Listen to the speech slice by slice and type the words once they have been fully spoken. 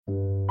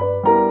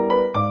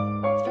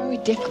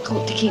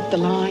difficult to keep the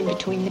line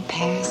between the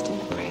past and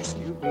the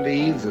present. You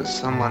believe that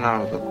someone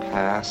out of the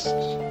past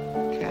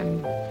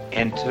can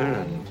enter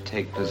and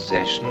take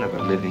possession of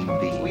a living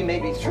being? We may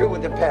be through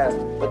with the past,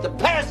 but the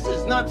past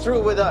is not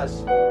through with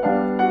us.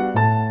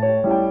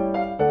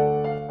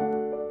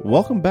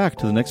 Welcome back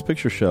to the Next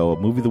Picture Show, a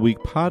Movie of the Week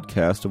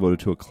podcast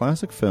devoted to a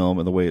classic film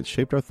and the way it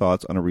shaped our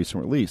thoughts on a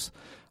recent release.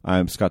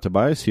 I'm Scott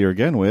Tobias, here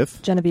again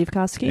with Genevieve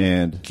Koski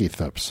and Keith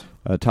Phipps.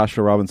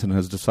 Tasha Robinson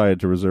has decided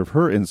to reserve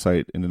her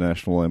insight into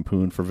National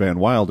Lampoon for Van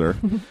Wilder,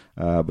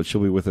 but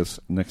she'll be with us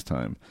next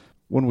time.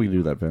 When we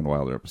do that Van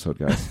Wilder episode,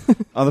 guys.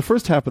 On the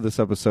first half of this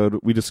episode,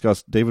 we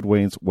discussed David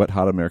Wayne's Wet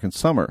Hot American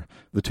Summer,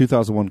 the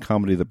 2001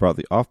 comedy that brought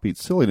the offbeat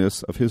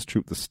silliness of his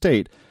troupe The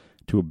State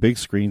to a big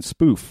screen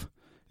spoof.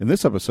 In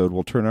this episode,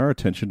 we'll turn our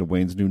attention to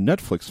Wayne's new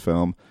Netflix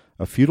film,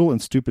 A Futile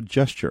and Stupid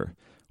Gesture,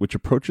 which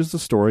approaches the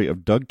story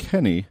of Doug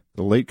Kenney,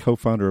 the late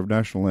co-founder of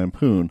National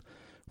Lampoon,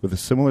 with a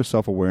similar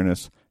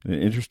self-awareness and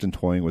an interest in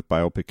toying with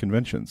biopic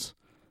conventions.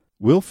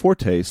 Will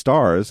Forte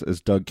stars as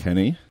Doug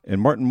Kenney,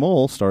 and Martin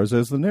Mull stars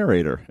as the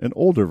narrator, an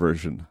older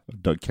version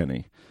of Doug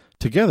Kenney.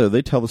 Together,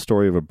 they tell the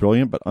story of a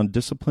brilliant but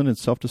undisciplined and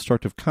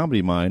self-destructive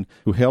comedy mind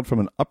who hailed from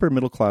an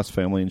upper-middle-class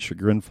family in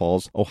Chagrin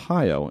Falls,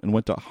 Ohio, and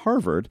went to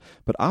Harvard,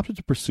 but opted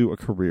to pursue a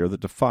career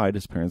that defied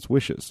his parents'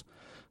 wishes.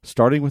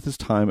 Starting with his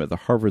time at the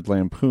Harvard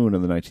Lampoon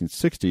in the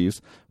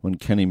 1960s, when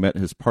Kenney met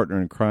his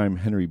partner in crime,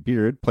 Henry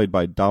Beard, played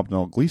by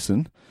Domhnall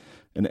Gleeson,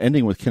 and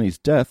ending with Kenney's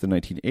death in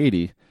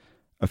 1980,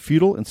 A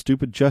Futile and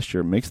Stupid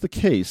Gesture makes the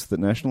case that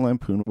National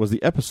Lampoon was the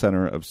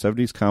epicenter of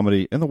 70s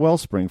comedy and the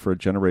wellspring for a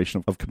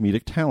generation of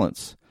comedic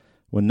talents.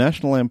 When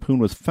National Lampoon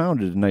was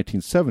founded in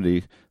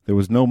 1970, there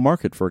was no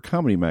market for a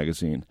comedy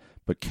magazine,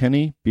 but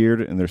Kenney,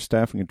 Beard, and their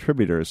staff and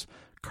contributors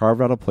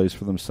carved out a place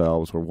for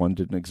themselves where one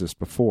didn't exist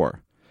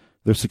before.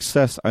 Their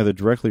success, either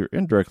directly or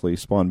indirectly,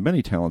 spawned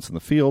many talents in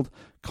the field,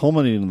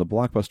 culminating in the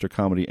blockbuster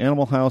comedy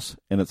Animal House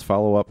and its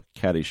follow-up,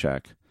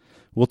 Caddyshack.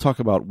 We'll talk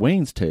about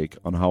Wayne's take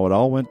on how it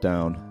all went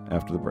down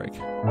after the break.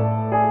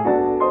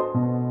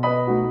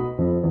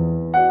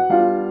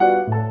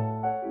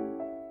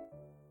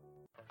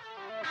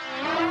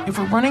 If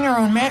we're running our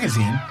own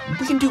magazine,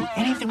 we can do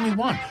anything we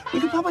want. We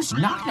can publish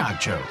knock-knock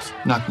jokes.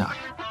 Knock-knock.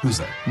 Who's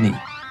that? Me.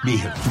 Me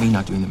who? Me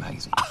not doing the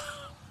magazine.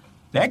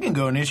 That can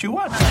go in issue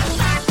 1.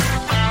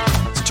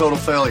 It's a total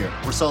failure.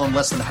 We're selling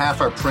less than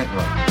half our print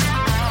run.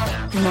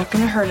 You're not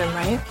going to hurt him,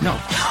 right? No.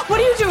 What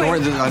are you doing?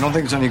 Don't worry, I don't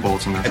think there's any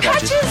bullets in there.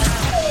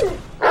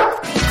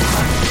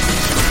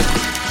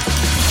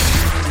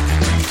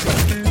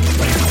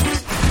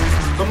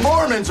 The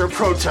Mormons are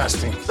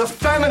protesting. The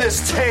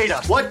feminists hate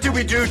us. What do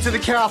we do to the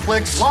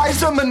Catholics?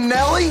 Liza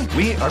Minnelli?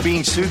 We are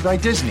being sued by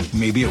Disney.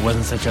 Maybe it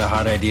wasn't such a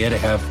hot idea to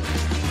have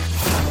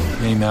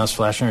Minnie Mouse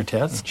flashing her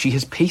tits. She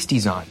has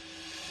pasties on.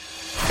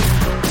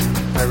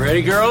 All right,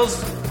 ready,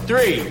 girls?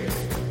 3,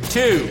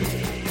 2,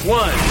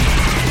 1.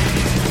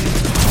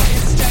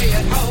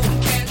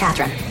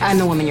 Catherine, I'm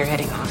the woman you're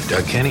hitting on.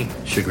 Doug Kenney,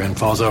 Chagrin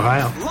Falls,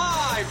 Ohio.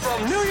 Live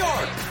from New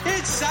York,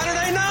 it's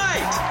Saturday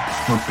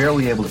night. We're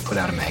barely able to put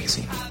out a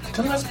magazine.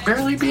 Then let's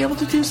barely be able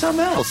to do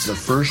something else. The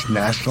first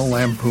National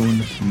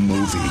Lampoon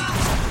movie.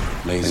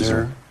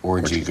 Laser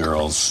Orgy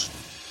Girls.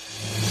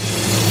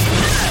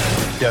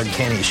 Doug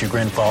Kenney,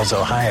 Chagrin Falls,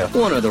 Ohio.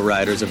 One of the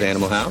writers of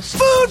Animal House.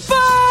 Food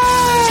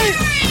fight!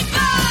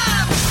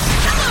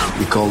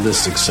 You call this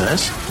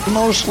success?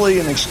 Mostly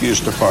an excuse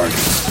to party.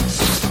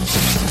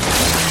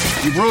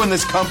 You've ruined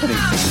this company.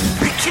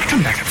 You can't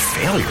come back a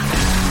failure.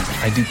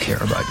 I do care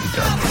about you,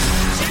 Doug.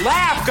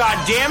 Laugh,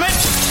 goddammit!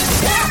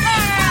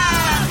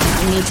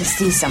 You need to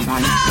see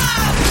someone.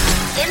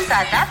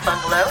 Inside that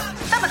bungalow,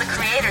 some of the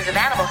creators of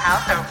Animal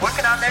House are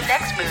working on their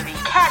next movie,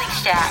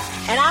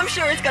 Caddyshack. And I'm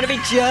sure it's going to be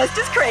just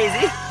as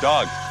crazy.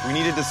 Doug, we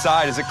need to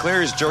decide. Is it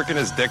clear he's jerking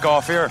his dick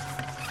off here?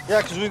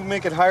 Yeah, because we can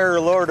make it higher or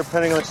lower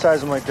depending on the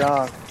size of my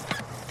dog.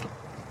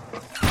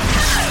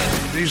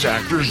 These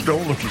actors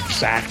don't look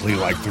exactly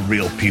like the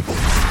real people.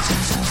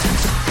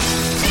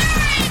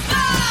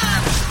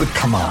 But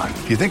come on,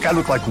 do you think I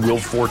look like Will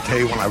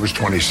Forte when I was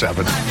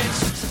 27?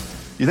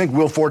 You think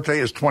Will Forte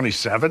is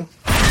 27?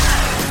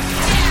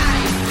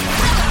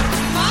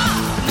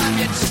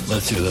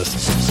 Let's do this.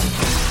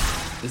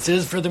 This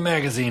is for the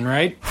magazine,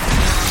 right?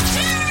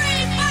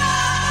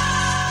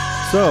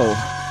 So,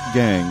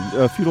 gang,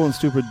 A Futile and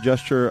Stupid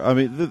Gesture. I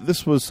mean,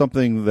 this was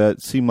something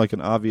that seemed like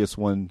an obvious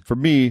one for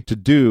me to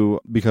do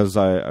because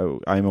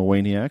I'm a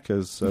Wayniac,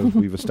 as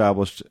we've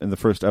established in the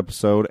first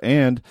episode.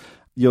 And,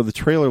 you know, the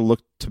trailer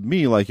looked to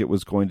me like it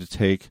was going to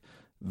take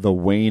the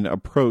Wayne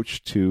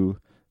approach to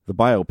the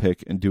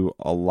biopic and do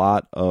a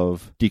lot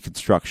of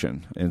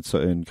deconstruction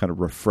and kind of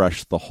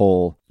refresh the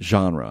whole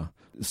genre.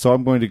 So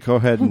I'm going to go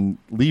ahead and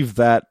leave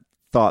that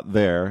thought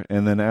there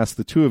and then ask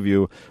the two of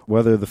you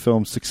whether the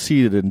film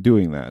succeeded in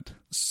doing that.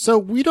 So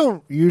we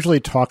don't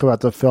usually talk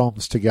about the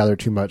films together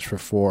too much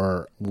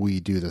before we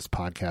do this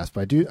podcast,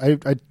 but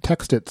I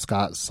texted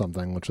Scott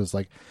something, which was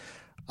like,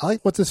 I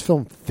like what this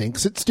film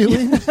thinks it's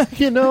doing,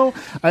 you know?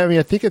 I mean,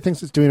 I think it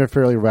thinks it's doing a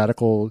fairly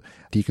radical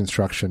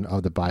deconstruction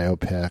of the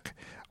biopic.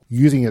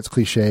 using its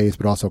cliches,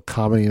 but also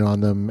commenting on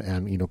them.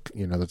 And,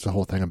 that's the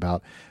whole thing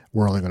about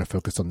we're only going to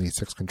focus on these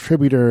 6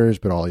 contributors,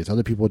 but all these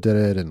other people did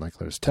it. And like,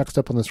 there's text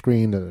up on the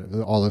screen,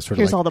 all this sort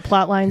Here's of all the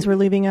plot lines we're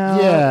leaving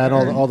out. Yeah. And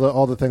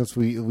all the things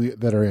we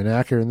that are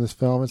inaccurate in this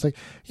film. It's like,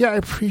 yeah, I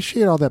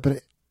appreciate all that, but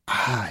it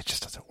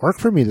just doesn't work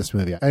for me, this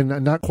movie. And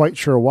I'm not quite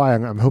sure why.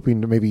 I'm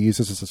hoping to maybe use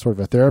this as a sort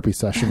of a therapy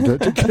session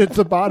to get at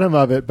the bottom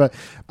of it. But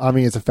I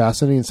mean, it's a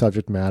fascinating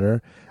subject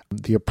matter.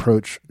 The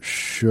approach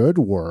should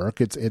work.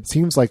 It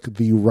seems like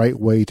the right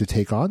way to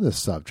take on this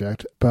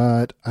subject,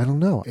 but I don't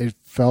know. It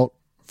felt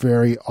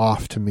very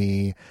off to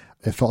me.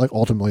 It felt like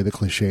ultimately the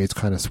cliches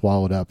kind of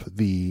swallowed up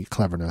the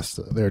cleverness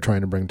that they were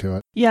trying to bring to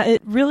it. Yeah,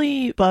 it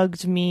really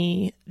bugged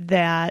me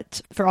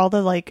that for all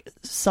the like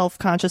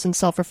self-conscious and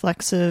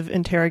self-reflexive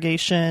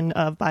interrogation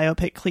of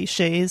biopic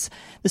cliches,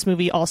 this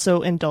movie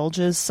also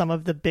indulges some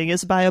of the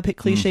biggest biopic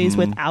cliches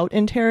without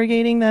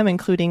interrogating them,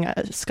 including,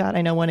 Scott,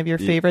 I know one of your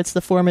favorites,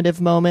 the formative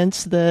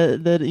moments,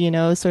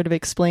 the sort of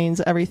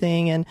explains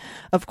everything. And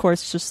of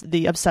course, just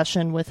the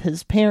obsession with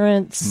his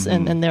parents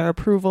and their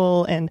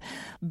approval. And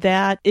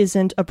that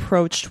isn't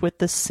approached with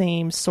the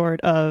same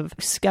sort of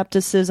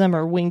skepticism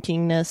or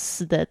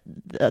winkingness that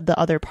the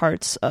other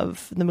parts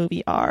of the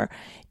movie are.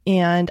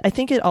 And I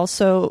think it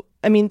also,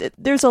 I mean,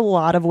 there's a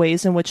lot of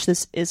ways in which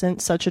this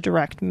isn't such a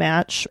direct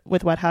match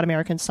with Wet Hot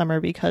American Summer,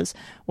 because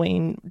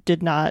Wayne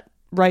did not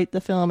write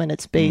the film and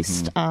it's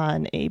based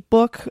on a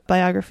book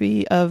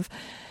biography of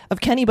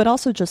Kenny, but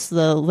also just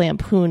the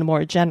Lampoon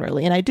more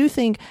generally. And I do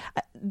think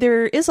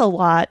there is a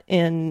lot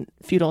in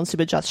Futile and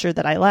Stupid Gesture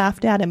that I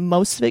laughed at, and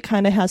most of it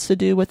kind of has to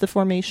do with the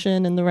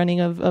formation and the running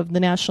of the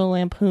National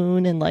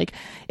Lampoon. And like,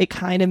 it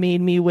kind of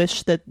made me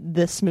wish that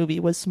this movie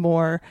was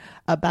more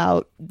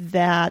about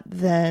that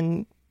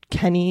than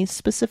Kenny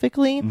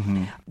specifically.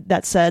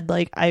 That said,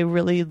 like, I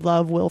really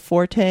love Will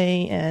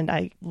Forte and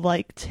I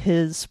liked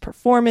his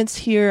performance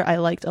here. I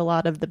liked a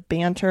lot of the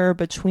banter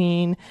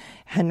between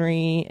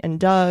Henry and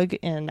Doug,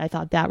 and I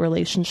thought that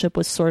relationship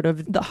was sort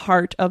of the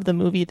heart of the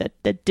movie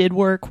that did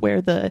work,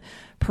 where the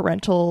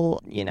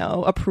parental,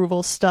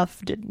 approval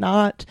stuff did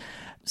not.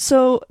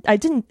 So I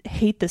didn't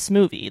hate this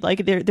movie.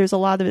 Like, there's a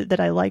lot of it that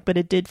I like, but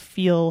it did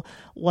feel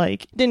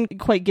like it didn't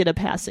quite get a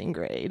passing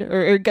grade,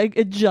 or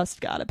it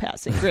just got a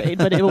passing grade,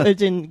 but it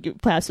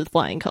didn't pass with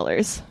flying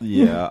colors.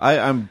 Yeah,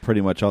 I'm pretty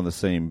much on the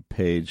same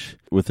page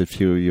with a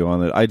few of you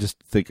on it. I just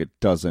think it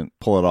doesn't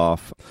pull it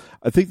off.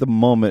 I think the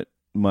moment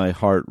my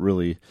heart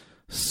really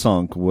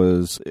sunk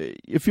was,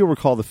 if you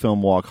recall the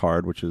film Walk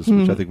Hard, which I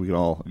think we can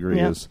all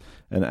agree is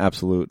an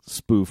absolute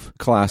spoof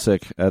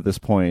classic at this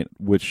point,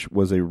 which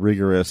was a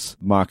rigorous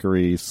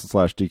mockery /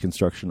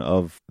 deconstruction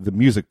of the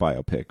music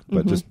biopic,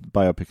 but just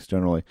biopics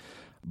generally.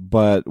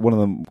 But one of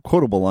the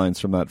quotable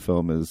lines from that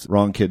film is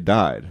 "Wrong kid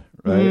died,"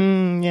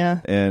 right? Yeah.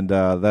 And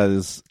that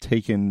is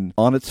taken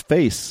on its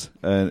face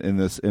in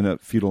a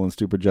Futile and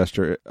Stupid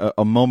Gesture,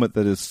 a moment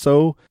that is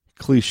so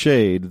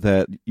cliched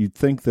that you'd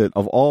think that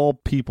of all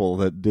people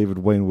that David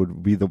Wayne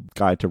would be the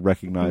guy to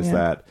recognize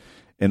that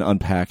and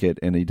unpack it,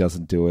 and he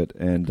doesn't do it.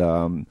 And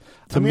I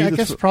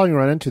guess the problem you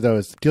run into, though,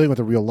 is dealing with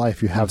a real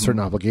life. You have certain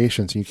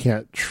obligations, and you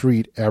can't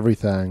treat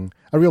everything,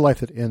 a real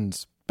life that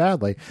ends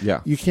badly. Yeah.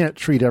 You can't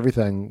treat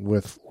everything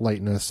with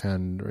lightness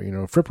and,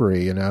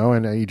 frippery,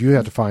 and you do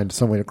have to find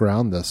some way to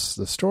ground the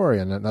story,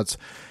 and that's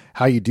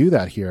how you do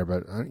that here.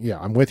 But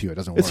I'm with you. It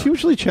doesn't work. It's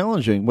hugely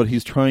challenging what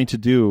he's trying to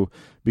do,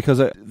 because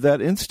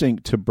that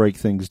instinct to break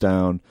things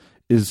down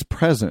is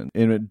present,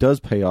 and it does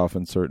pay off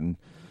in certain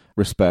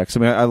respects. I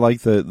mean, I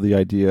like the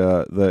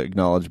idea, the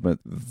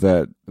acknowledgement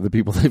that the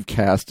people they've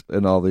cast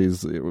in all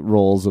these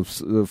roles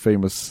of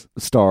famous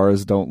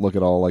stars don't look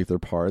at all like their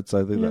parts.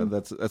 I think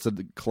that's a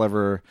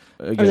clever.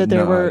 Again, or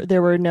that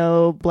there were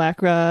no black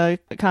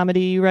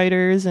comedy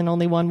writers and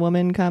only one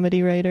woman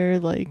comedy writer.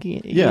 Like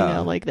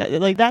like that.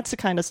 Like, that's the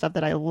kind of stuff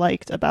that I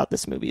liked about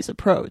this movie's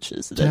approach,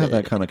 is to have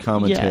that kind of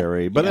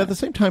commentary. But at the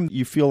same time,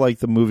 you feel like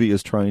the movie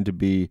is trying to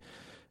be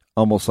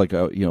almost like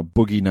a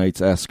Boogie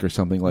Nights-esque or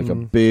something, like a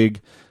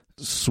big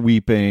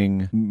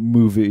sweeping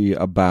movie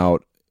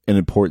about an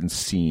important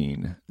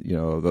scene,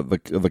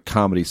 the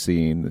comedy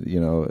scene,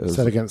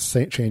 set against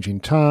changing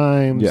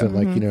times and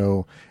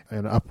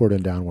an upward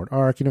and downward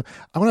arc.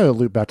 I want to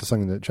loop back to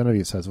something that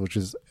Genevieve says, which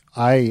is,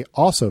 I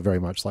also very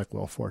much like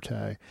Will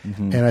Forte,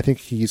 and I think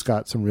he's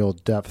got some real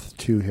depth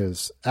to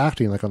his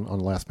acting, like on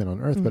Last Man on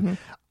Earth, but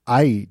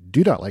I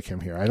do not like him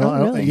here. I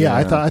don't. Really?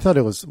 I thought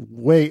it was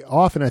way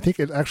off, and I think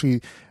it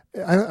actually.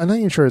 I'm not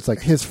even sure it's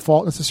like his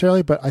fault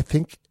necessarily, but I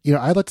think,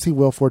 I'd like to see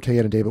Will Forte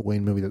in a David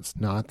Wayne movie that's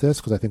not this,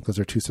 because I think those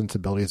are two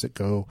sensibilities that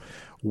go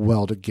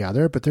well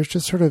together. But there's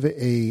just sort of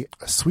a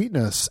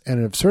sweetness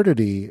and an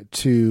absurdity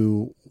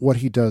to what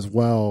he does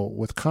well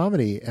with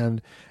comedy,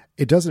 and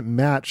it doesn't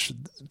match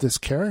this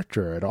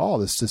character at all.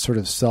 This sort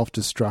of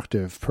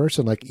self-destructive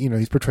person. Like,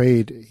 he's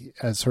portrayed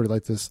as sort of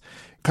like this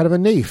kind of a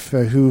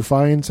naif who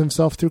finds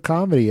himself through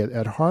comedy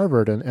at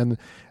Harvard, and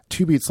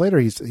 2 beats later,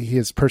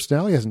 his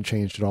personality hasn't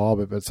changed at all,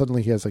 but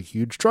suddenly he has a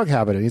huge drug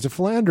habit and he's a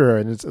philanderer,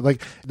 and it's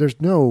like there's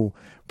no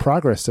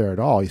progress there at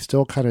all. He's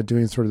still kind of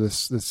doing sort of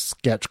this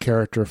sketch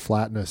character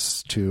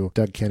flatness to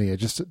Doug Kenny.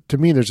 To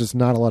me, there's just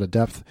not a lot of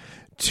depth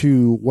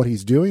to what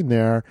he's doing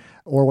there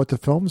or what the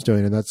film's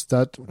doing. And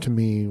that to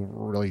me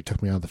really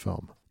took me out of the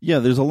film. Yeah,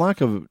 there's a lack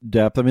of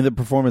depth. I mean, the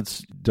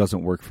performance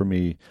doesn't work for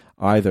me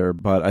either,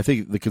 but I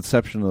think the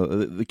conception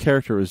of the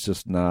character is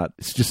just not,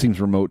 it just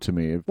seems remote to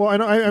me. Well,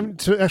 I'm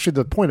actually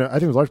the point, I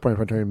think the large point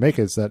I'm trying to make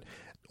is that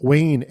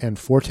Wayne and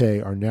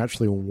Forte are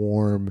naturally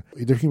warm.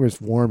 Their humor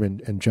is warm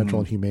and gentle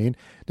and humane.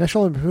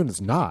 National Lampoon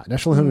is not.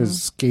 National Lampoon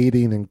is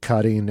scathing and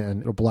cutting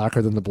and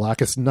blacker than the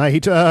blackest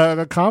night.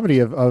 A comedy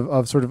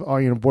of sort of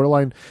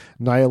borderline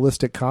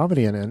nihilistic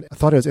comedy, and I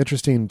thought it was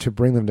interesting to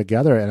bring them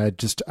together. And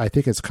I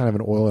think it's kind of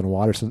an oil and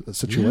water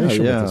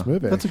situation with this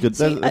movie. That's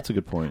a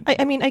good point.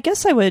 I mean, I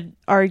guess I would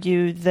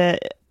argue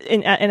that.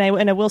 And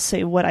I will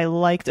say what I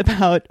liked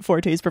about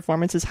Forte's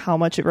performance is how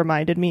much it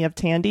reminded me of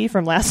Tandy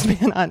from Last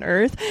Man on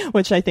Earth,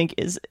 which I think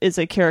is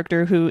a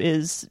character who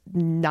is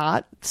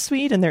not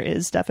sweet, and there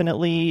is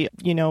definitely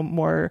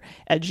more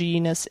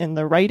edginess in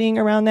the writing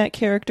around that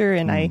character,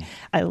 and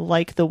I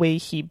like the way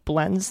he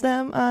blends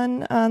them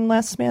on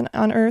Last Man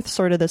on Earth,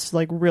 sort of this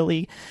like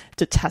really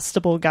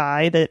detestable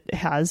guy that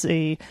has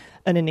an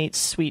innate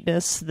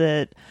sweetness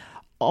that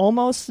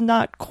almost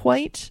not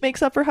quite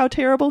makes up for how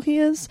terrible he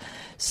is.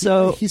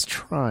 So he's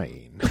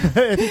trying.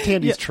 I think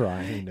Tandy's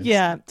trying.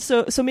 Yeah.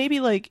 So maybe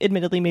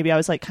admittedly, maybe I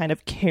was kind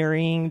of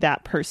carrying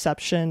that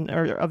perception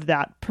or of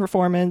that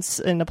performance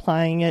and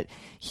applying it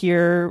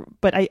here.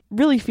 But I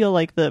really feel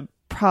like the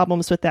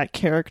problems with that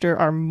character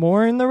are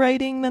more in the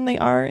writing than they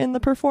are in the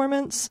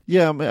performance.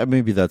 Yeah,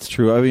 maybe that's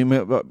true. I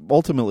mean,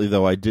 ultimately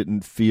though, I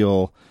didn't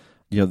feel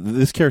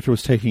this character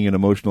was taking an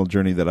emotional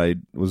journey that I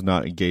was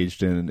not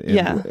engaged in, and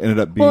ended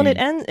up being... Well,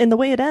 and the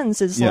way it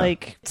ends is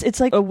it's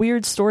like a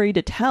weird story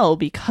to tell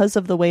because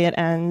of the way it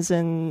ends,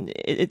 and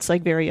it's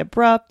very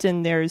abrupt,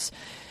 and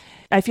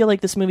I feel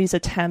like this movie's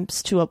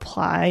attempts to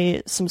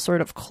apply some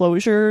sort of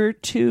closure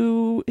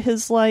to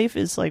his life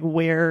is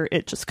where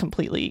it just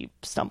completely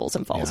stumbles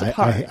and falls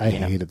apart. I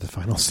hated the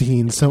final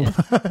scene so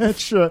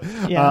much.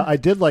 I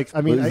did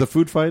the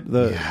food fight?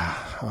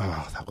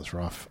 Oh, that was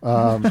rough.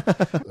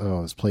 It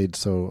was played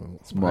so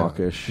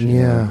mawkish.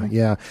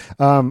 Yeah.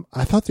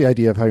 I thought the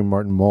idea of having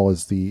Martin Mull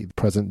as the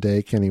present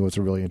day Kenny was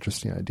a really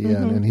interesting idea,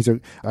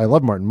 and I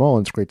love Martin Mull,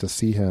 and it's great to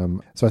see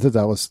him. So I thought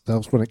that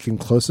was when it came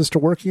closest to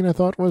working. I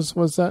thought was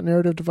that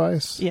narrative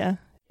device. Yeah,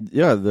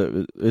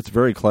 it's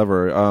very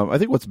clever. I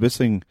think what's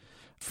missing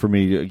for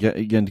me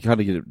again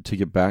to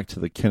get back to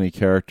the Kenny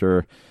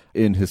character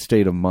in his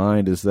state of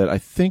mind is that I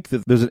think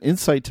that there's an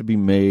insight to be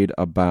made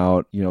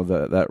about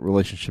that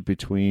relationship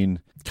between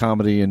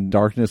comedy and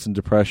darkness and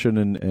depression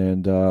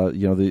and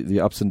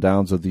the ups and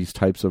downs of these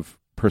types of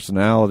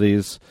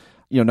personalities.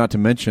 Not to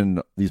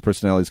mention these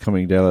personalities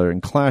coming together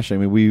and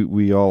clashing. I mean,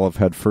 we all have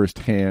had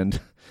firsthand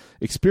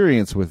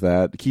experience with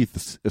that.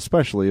 Keith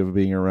especially, of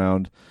being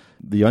around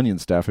the Onion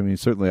staff. I mean,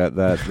 certainly at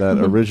that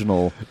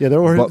original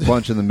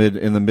bunch in the mid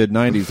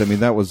 90s. I mean,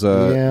 that was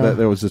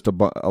there was just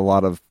a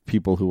lot of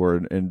people who were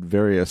in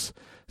various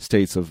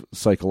states of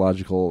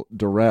psychological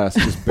duress,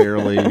 just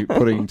barely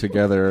putting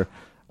together.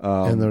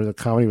 And the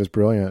comedy was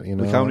brilliant.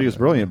 The comedy was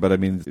brilliant, but I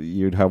mean,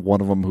 you'd have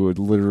one of them who would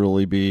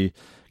literally be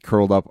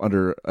curled up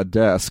under a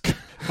desk.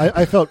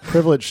 I felt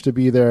privileged to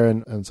be there,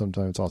 and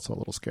sometimes also a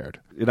little scared.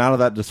 And out of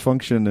that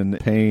dysfunction and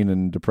pain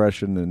and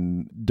depression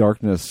and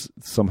darkness,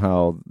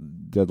 somehow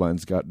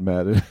deadlines got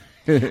met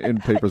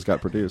and papers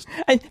got produced.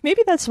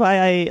 Maybe that's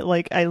why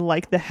I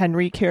like the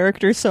Henry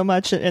character so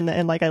much, and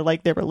I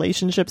like their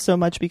relationship so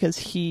much, because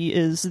he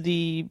is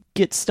the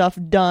get stuff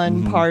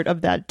done part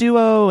of that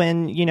duo,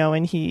 and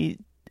he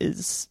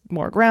is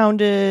more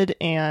grounded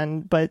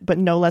but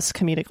no less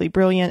comedically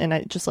brilliant, and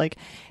I just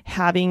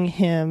having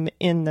him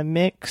in the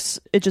mix.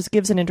 It just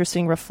gives an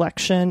interesting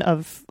reflection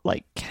of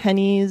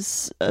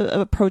Kenny's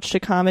approach to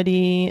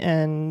comedy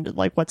and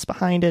what's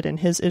behind it and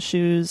his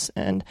issues.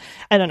 And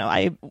I don't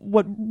know,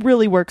 what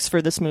really works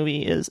for this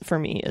movie is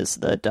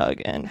the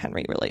Doug and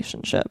Henry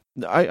relationship.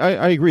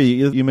 I agree.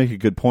 You make a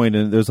good point,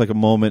 and there's a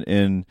moment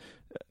in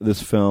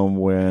this film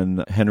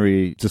when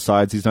Henry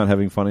decides he's not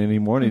having fun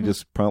anymore, and he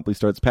just promptly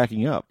starts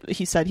packing up.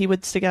 He said he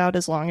would stick out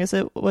as long as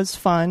it was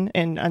fun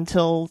and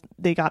until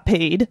they got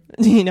paid,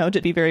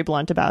 to be very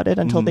blunt about it,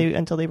 until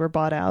they were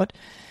bought out.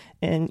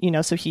 And,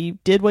 so he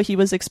did what he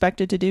was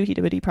expected to do. He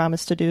did what he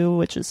promised to do,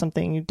 which is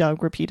something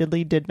Doug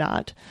repeatedly did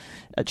not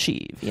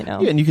achieve, Yeah,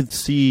 and you can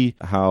see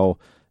how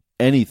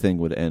anything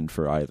would end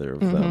for either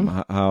of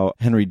them. How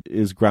Henry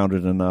is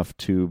grounded enough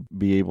to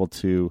be able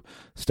to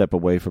step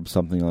away from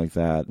something like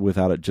that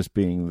without it just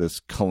being this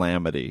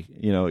calamity.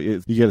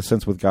 You get a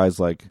sense with guys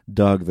like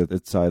Doug that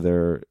it's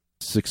either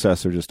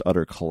success or just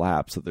utter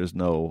collapse, that there's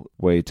no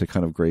way to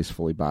kind of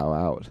gracefully bow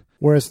out.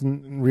 Whereas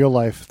in real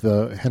life,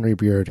 the Henry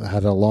Beard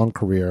had a long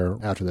career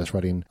after this,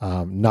 writing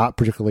not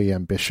particularly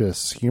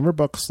ambitious humor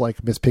books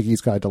like Miss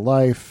Piggy's Guide to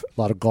Life, a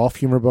lot of golf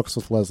humor books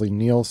with Leslie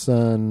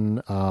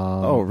Nielsen.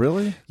 Oh,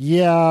 really?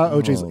 Yeah,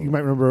 OJ's. You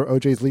might remember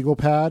OJ's Legal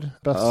Pad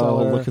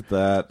bestseller. Oh, look at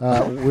that!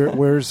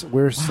 Where's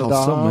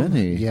Saddam? So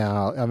many.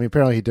 Yeah, I mean,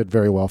 apparently he did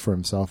very well for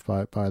himself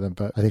by them,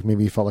 but I think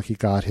maybe he felt like he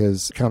got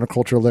his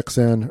counterculture licks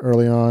in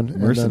early on.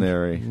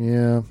 Mercenary.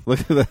 Yeah, look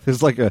at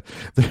that.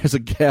 There's a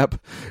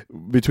gap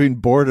between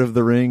Board of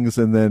the Rings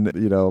and then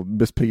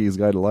Miss Piggy's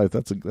Guide to Life.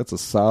 That's a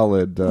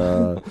solid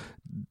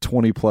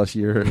 20+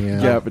 year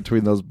gap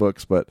between those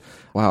books. But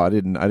wow, I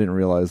didn't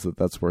realize that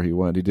that's where he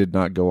went. He did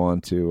not go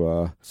on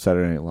to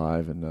Saturday Night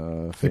Live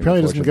and he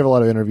probably doesn't give a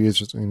lot of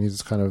interviews, and he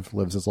just kind of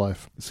lives his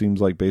life. It seems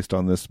like, based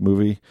on this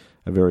movie,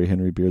 a very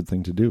Henry Beard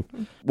thing to do.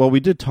 Well, we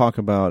did talk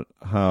about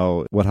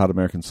how Wet Hot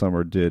American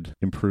Summer did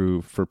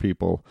improve for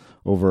people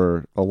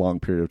over a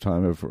long period of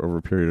time, over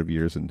a period of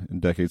years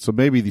and decades. So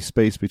maybe the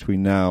space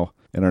between now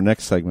and our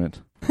next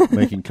segment,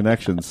 making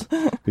connections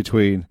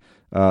between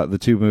the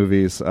two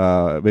movies,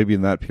 maybe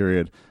in that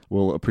period,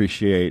 we'll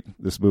appreciate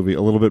this movie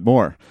a little bit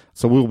more.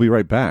 So we'll be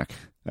right back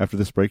after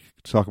this break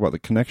to talk about the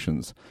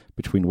connections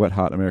between Wet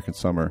Hot American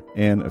Summer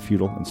and A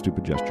Futile and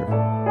Stupid Gesture.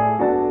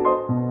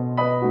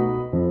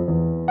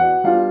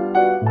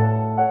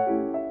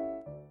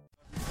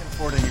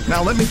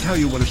 Now let me tell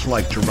you what it's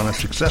like to run a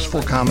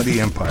successful comedy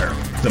empire.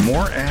 The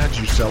more ads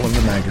you sell in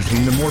the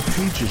magazine, the more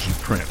pages you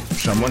print.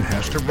 Someone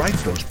has to write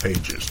those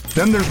pages.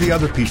 Then there's the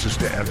other pieces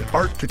to edit,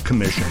 art to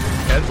commission,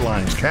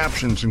 headlines,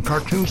 captions, and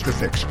cartoons to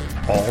fix,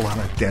 all on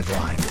a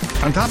deadline.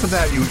 On top of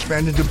that, you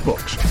expand into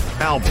books,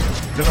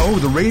 albums, then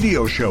the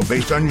radio show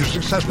based on your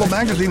successful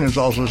magazine is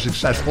also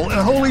successful,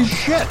 and holy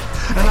shit,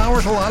 an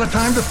hour's a lot of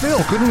time to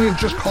fill. Couldn't we have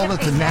just called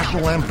it the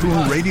National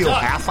Lampoon Radio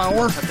Half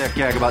Hour? Cut that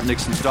gag about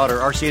Nixon's daughter.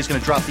 RCA's going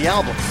to drop the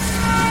album.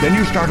 Then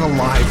you start a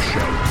live show,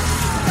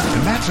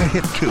 and that's a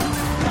hit too.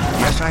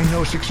 Yes, I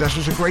know success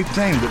is a great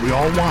thing that we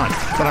all want,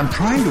 but I'm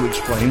trying to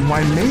explain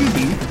why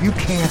maybe you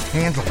can't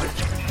handle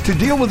it. To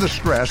deal with the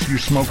stress, you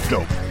smoke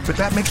dope, but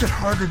that makes it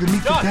harder to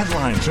meet the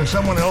deadlines, and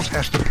someone else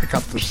has to pick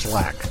up the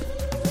slack.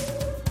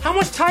 How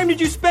much time did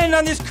you spend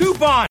on this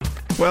coupon?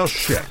 Well,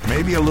 shit,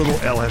 maybe a little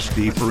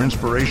LSD for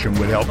inspiration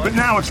would help, but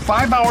now it's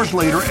 5 hours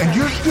later and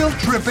you're still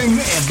tripping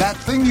and that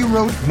thing you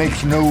wrote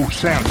makes no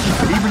sense,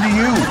 even to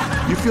you.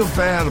 You feel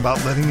bad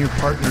about letting your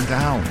partner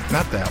down.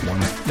 Not that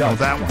one. No,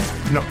 that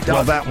one. No,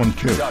 well, that one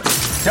too.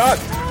 Doug!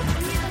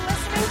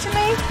 Listening to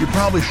me? You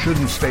probably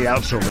shouldn't stay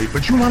out so late,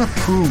 but you want to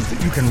prove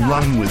that you can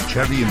run with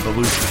Chevy and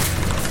Belushi.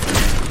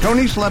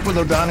 Tony slept with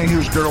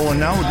O'Donoghue's girl, and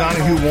now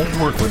O'Donoghue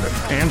won't work with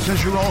him. Ann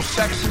says you're all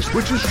sexist,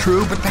 which is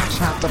true, but that's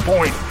not the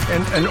point.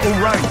 And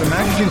oh right, the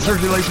magazine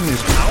circulation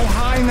is how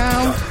high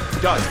now?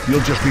 Doug.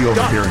 You'll just be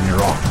over here in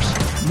your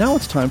office. Now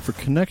it's time for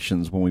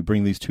Connections, when we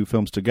bring these two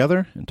films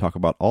together and talk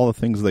about all the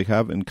things they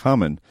have in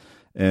common.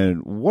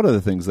 And one of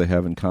the things they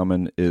have in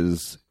common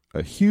is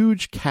a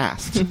huge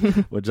cast,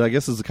 which I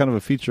guess is kind of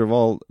a feature of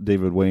all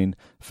David Wayne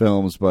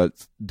films,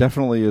 but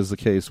definitely is the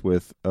case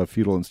with A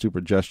Futile and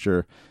Stupid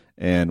Gesture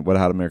and Wet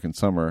Hot American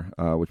Summer,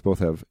 which both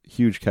have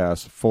huge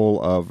casts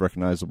full of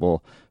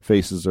recognizable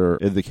faces, or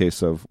in the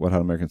case of Wet Hot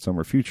American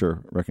Summer,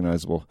 future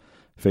recognizable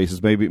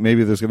faces.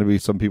 Maybe there's going to be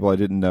some people I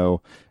didn't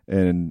know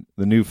in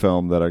the new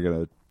film that are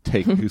going to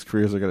take whose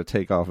careers are going to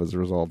take off as a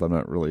result. I'm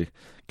not really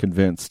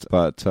convinced,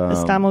 but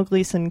this Domhnall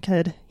Gleeson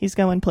kid, he's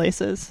going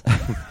places.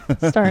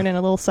 Starring in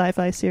a little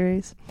sci-fi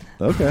series.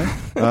 Okay,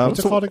 what's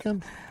it called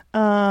again?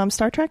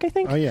 Star Trek, I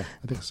think. Oh yeah,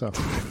 I think so.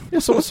 Yeah.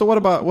 So what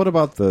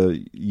about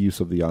the use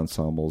of the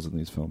ensembles in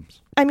these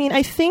films? I mean,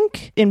 I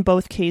think in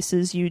both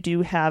cases you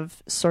do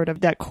have sort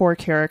of that core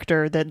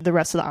character that the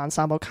rest of the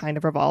ensemble kind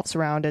of revolves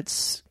around.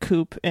 It's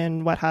Coop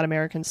in Wet Hot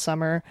American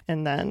Summer,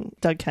 and then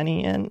Doug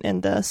Kenny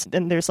in this.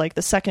 And there's like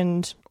the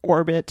second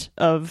orbit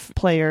of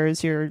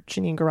players, your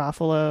Janine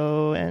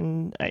Garofalo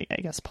and I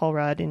guess Paul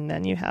Rudd, and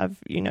then you have,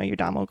 your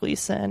Domhnall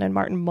Gleeson and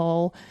Martin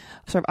Mull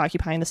sort of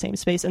occupying the same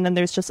space. And then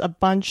there's just a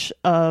bunch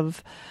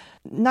of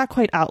not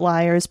quite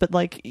outliers, but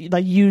like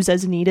use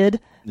as needed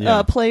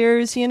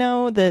players,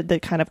 that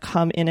kind of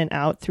come in and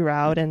out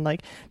throughout. And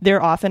like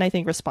they're often, I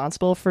think,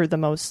 responsible for the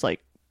most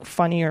like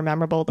funny or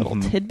memorable little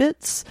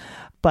tidbits,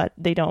 but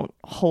they don't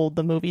hold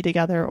the movie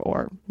together,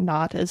 or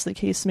not, as the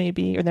case may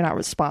be, or they're not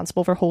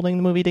responsible for holding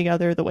the movie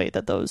together the way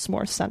that those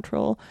more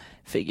central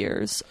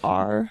figures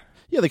are.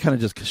 Yeah, they kind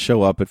of just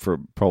show up for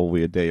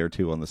probably a day or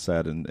two on the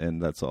set, and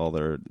that's all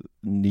they're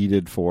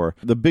needed for.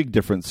 The big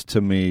difference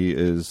to me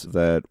is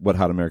that Wet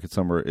Hot American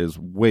Summer is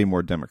way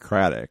more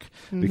democratic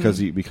because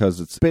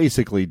it's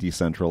basically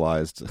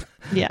decentralized.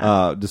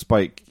 Yeah,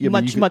 despite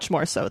much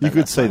more so. Than you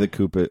could say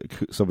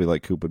that somebody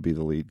like Coop would be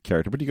the lead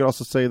character, but you could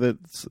also say that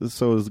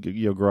so is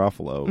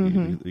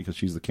Garofalo because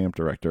she's the camp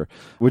director,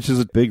 which is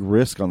a big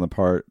risk on the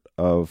part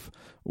of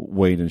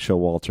Wayne and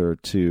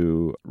Showalter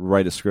to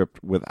write a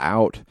script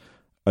without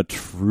a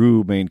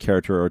true main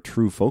character or a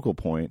true focal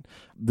point.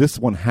 This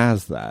one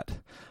has that,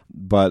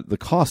 but the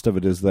cost of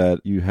it is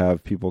that you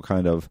have people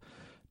kind of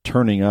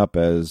turning up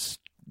as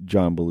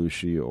John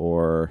Belushi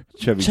or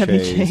Chevy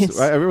Chase. Chase.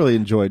 I really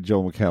enjoyed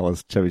Joel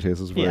McHale. Chevy Chase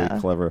was very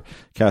clever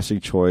casting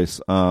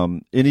choice.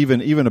 And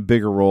even a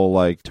bigger role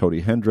like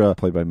Tony Hendra,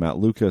 played by Matt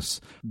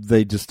Lucas,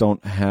 they just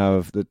don't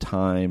have the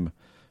time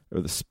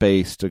or the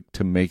space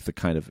to make the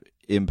kind of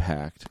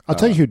impact. I'll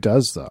tell you who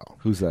does, though.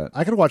 Who's that?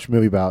 I could watch a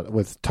movie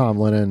with Tom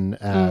Lennon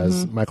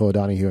as Michael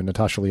O'Donoghue and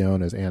Natasha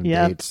Lyonne as Ann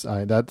Bates.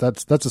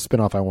 That's a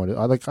spinoff I wanted.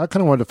 I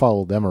kind of wanted to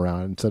follow them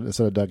around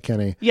instead of Doug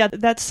Kenny. Yeah,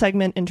 that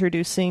segment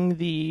introducing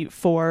the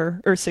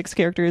 4 or 6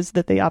 characters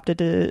that they opted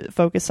to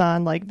focus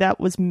on, like that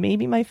was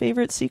maybe my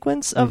favorite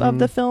sequence of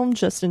the film,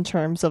 just in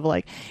terms of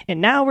like,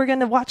 and now we're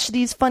going to watch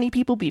these funny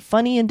people be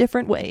funny in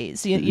different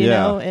ways. You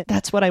know,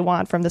 that's what I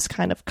want from this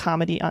kind of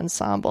comedy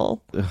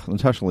ensemble.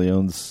 Natasha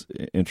Lyonne's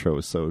intro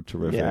is so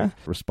terrific. Yeah.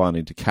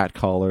 Responding to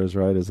catcallers,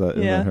 right? Is that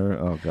her?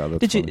 Oh god,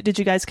 that's funny. Did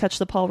you guys catch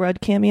the Paul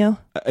Rudd cameo?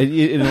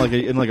 In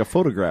like a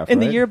photograph, in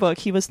right? the yearbook,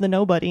 he was the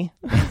nobody.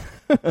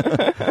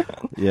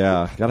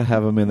 Yeah, gotta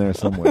have him in there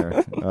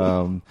somewhere.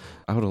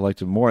 I would have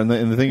liked him more. And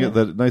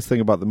the nice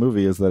thing about the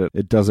movie is that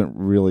it doesn't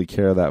really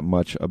care that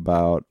much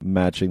about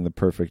matching the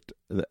perfect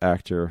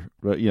actor.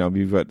 You know,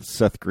 you've got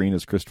Seth Green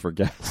as Christopher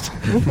Guest.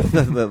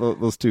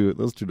 those two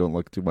don't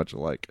look too much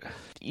alike.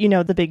 You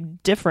know, the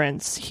big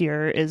difference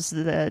here is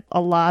that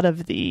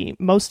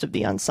most of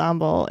the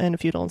ensemble in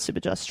Futile and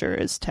Stupid Gesture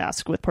is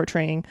tasked with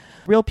portraying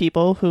real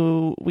people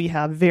who we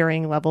have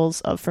varying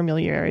levels of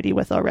familiarity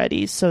with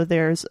already. So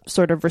there's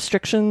sort of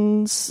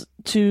restrictions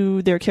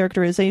to their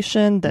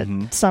characterization that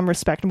some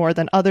respect more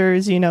than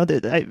others. You know,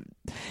 that I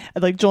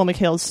like Joel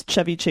McHale's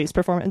Chevy Chase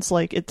performance.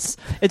 Like it's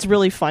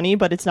really funny,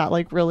 but it's not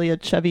like really a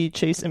Chevy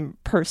Chase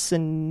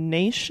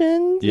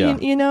impersonation. Yeah.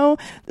 You know,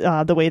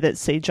 the way that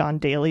say John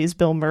Daly's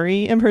Bill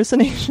Murray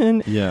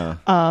impersonation. Yeah.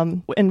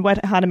 In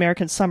Wet Hot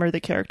American Summer, the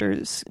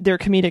characters, their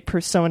comedic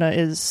persona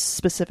is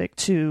specific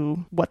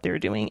to what they're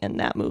doing in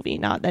that movie,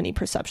 not any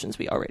perceptions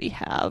we already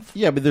have.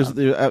 Yeah, but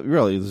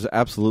there's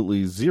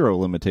absolutely zero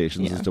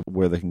limitations as to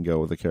where they can go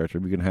with the character.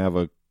 We can have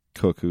a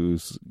cook who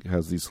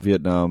has these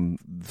Vietnam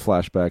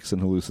flashbacks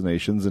and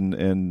hallucinations,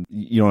 and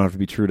you don't have to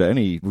be true to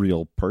any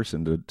real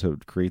person to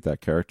create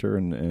that character,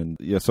 and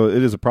so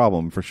it is a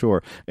problem for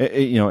sure.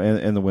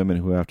 And the women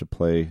who have to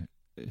play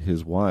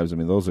his wives, I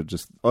mean, those are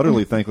just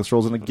utterly thankless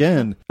roles, and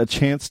again, a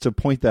chance to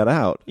point that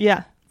out.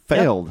 Yeah.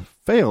 Failed.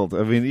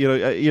 I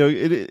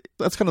mean,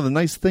 that's kind of the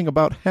nice thing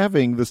about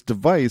having this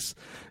device,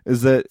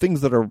 is that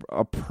things that are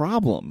a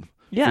problem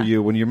for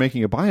you when you're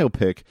making a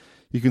biopic,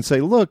 you can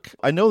say, look,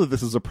 I know that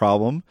this is a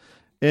problem,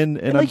 and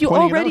like I'm you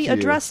pointing already it out to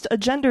addressed a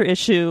gender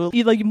issue.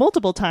 Like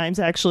multiple times,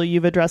 actually,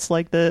 you've addressed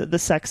like the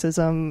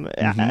sexism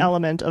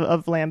element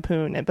of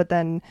Lampoon, but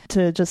then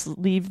to just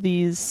leave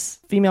these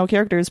female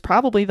characters,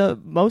 probably the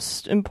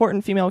most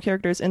important female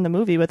characters in the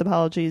movie, with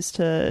apologies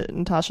to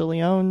Natasha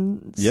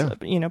Lyonne's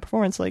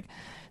performance, like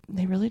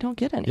they really don't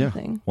get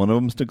anything. Yeah. One of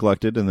them's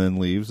neglected and then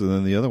leaves, and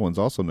then the other one's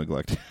also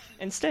neglected.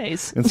 And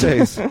stays.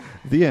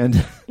 The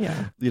end.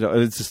 Yeah.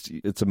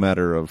 It's a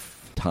matter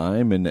of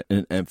time and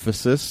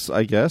emphasis,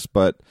 I guess,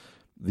 but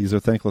these are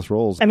thankless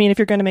roles. I mean, if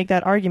you're going to make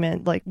that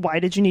argument, like, why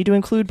did you need to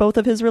include both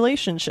of his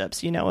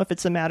relationships? You know, if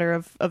it's a matter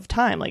of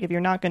time, like if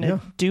you're not going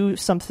to do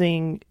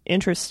something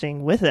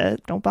interesting with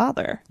it, don't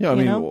bother. Yeah,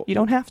 you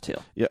don't have to.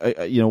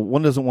 Yeah,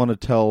 one doesn't want to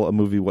tell a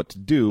movie what to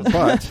do,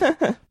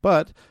 but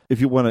but if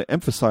you want to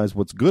emphasize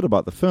what's good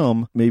about the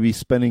film, maybe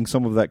spending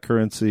some of that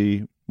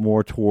currency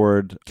more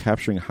toward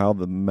capturing how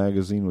the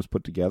magazine was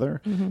put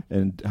together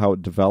and how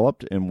it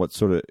developed and what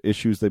sort of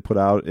issues they put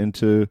out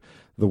into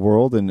the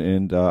world,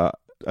 and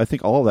I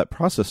think all of that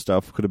process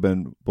stuff could have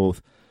been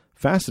both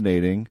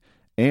fascinating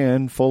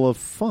and full of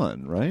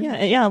fun, right?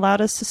 Yeah,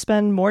 allowed us to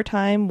spend more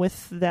time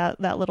with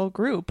that little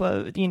group,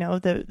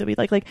 that we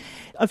like. Like,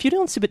 A Futile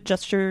and Stupid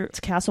Gesture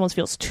cast almost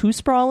feels too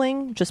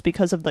sprawling, just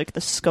because of like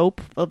the scope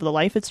of the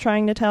life it's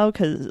trying to tell.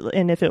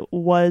 And if it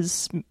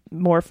was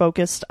more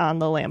focused on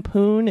the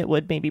Lampoon, it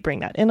would maybe bring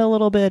that in a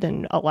little bit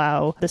and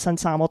allow this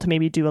ensemble to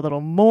maybe do a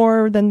little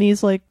more than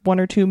these like one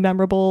or two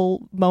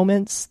memorable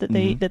moments that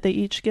they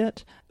each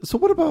get. So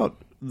what about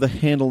the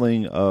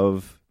handling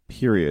of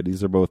period?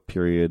 These are both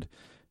period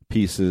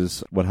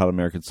pieces. Wet Hot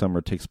American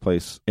Summer takes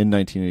place in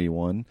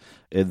 1981.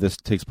 This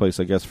takes place,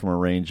 I guess, from a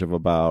range of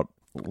about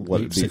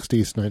late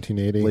 60s to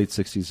 1980. Late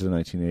 60s to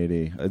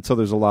 1980. And so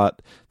there's a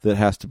lot that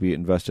has to be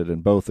invested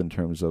in both in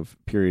terms of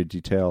period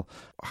detail.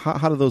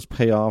 How do those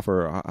pay off,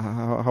 or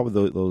how would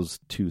those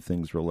two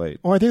things relate?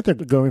 Well, I think they're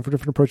going for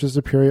different approaches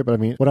to period, but I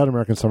mean, Wet Hot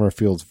American Summer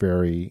feels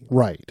very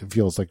right. It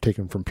feels like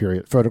taken from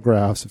period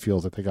photographs. It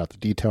feels like they got the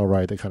detail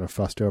right. They kind of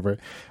fussed over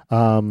it.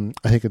 I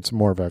think it's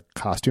more of a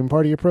costume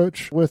party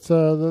approach with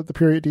the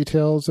period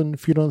details in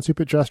Futile and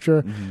Stupid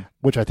Gesture,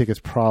 which I think is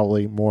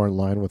probably more in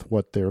line with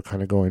what they were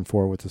kind of going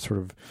for with the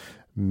sort of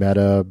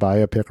meta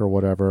biopic or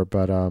whatever,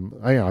 but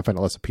I find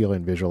it less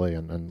appealing visually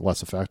and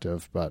less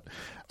effective. But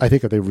I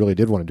think if they really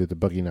did want to do the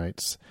Boogie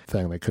Nights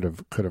thing, they could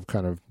have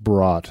kind of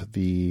brought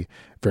the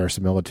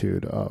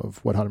verisimilitude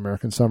of Wet Hot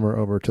American Summer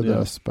over to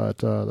this, but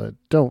they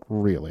don't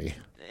really.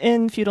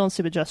 in Futile and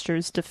Stupid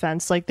Gesture's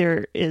defense, like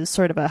there is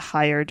sort of a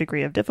higher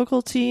degree of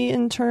difficulty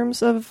in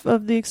terms of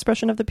the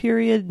expression of the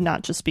period,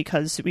 not just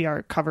because we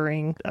are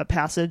covering a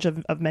passage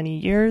of many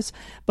years,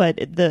 but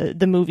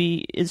the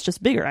movie is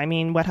just bigger. I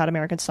mean, Wet Hot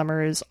American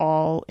Summer is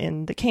all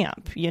in the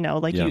camp,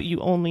 like you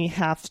only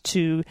have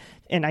to,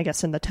 and I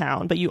guess in the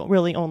town, but you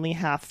really only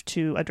have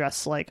to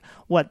address like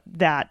what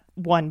that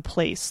one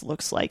place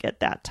looks like at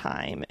that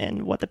time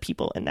and what the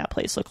people in that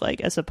place look like,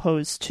 as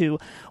opposed to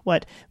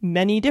what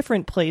many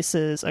different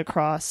places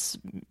across,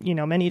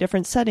 many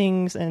different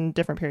settings and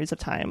different periods of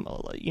time,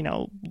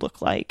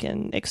 look like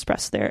and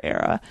express their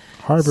era.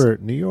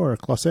 Harvard, New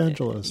York, Los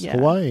Angeles,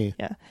 Hawaii.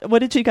 Yeah. What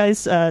did you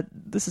guys,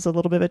 this is a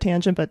little bit of a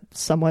tangent, but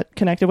somewhat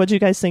connected. What did you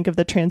guys think of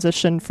the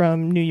transition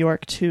from New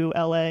York to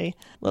LA,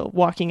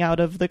 walking out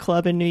of the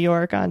club in New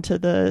York onto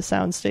the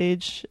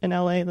soundstage in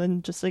LA,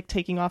 then just like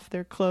taking off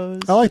their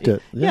clothes? I liked it.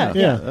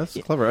 Yeah, that's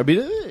clever. I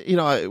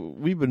mean,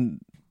 we've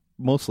been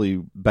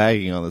mostly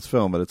bagging on this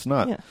film, but it's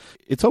not. Yeah.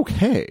 It's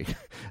okay.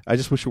 I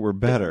just wish it were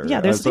better.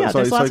 Yeah, there's lots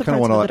of parts of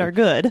it that are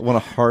good.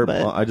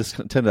 I just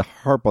tend to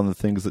harp on the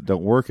things that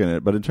don't work in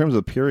it. But in terms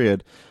of the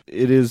period,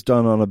 it is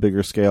done on a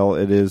bigger scale.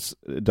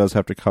 It does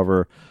have to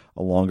cover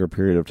a longer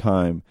period of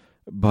time.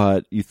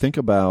 But you think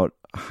about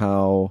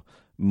how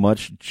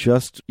much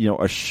just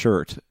a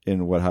shirt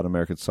in Wet Hot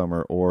American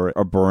Summer, or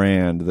a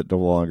brand that no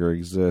longer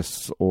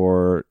exists,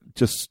 or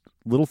just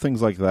little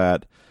things like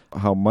that,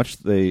 how much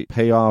they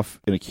pay off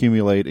and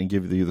accumulate and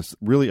give you this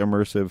really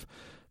immersive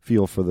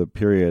feel for the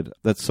period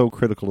that's so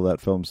critical to that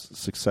film's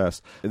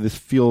success. This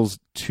feels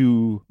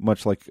too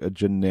much like a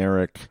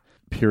generic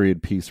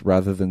period piece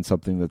rather than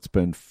something that's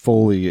been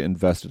fully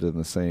invested in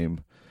the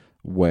same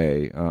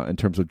way, in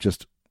terms of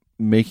just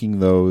making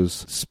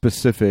those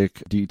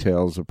specific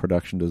details of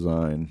production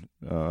design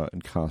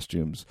and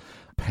costumes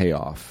pay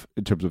off,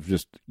 in terms of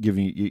just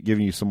giving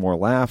you some more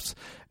laughs,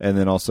 and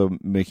then also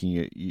making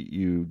it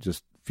you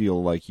just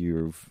feel like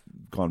you've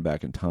gone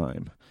back in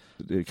time.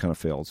 It kind of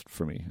fails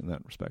for me in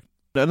that respect.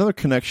 Another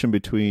connection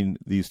between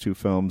these two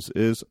films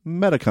is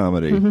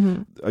meta-comedy.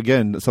 Mm-hmm.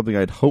 Again, something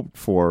I'd hoped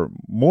for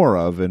more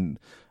of, and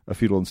A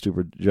Futile and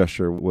Stupid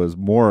Gesture was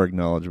more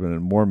acknowledgement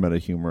and more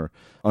meta-humor,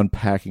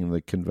 unpacking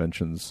the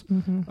conventions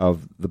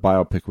of the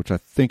biopic, which I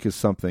think is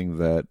something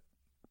that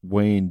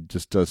Wayne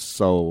just does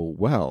so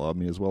well. I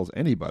mean, as well as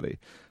anybody.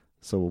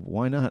 So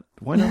why not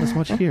as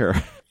much here?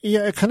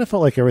 Yeah, it kind of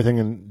felt like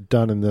everything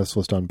done in this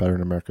was done better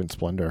in American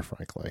Splendor,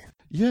 frankly.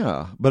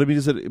 Yeah, but I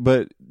mean,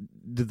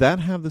 did that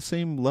have the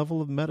same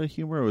level of meta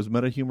humor, or was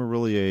meta humor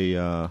really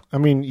a? I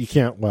mean, you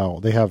can't.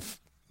 Well, they had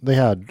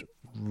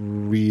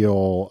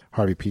real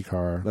Harvey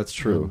Pekar. That's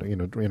true.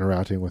 And,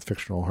 interacting with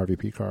fictional Harvey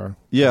Pekar.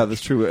 Yeah,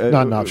 that's true.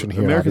 Not an option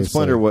here. American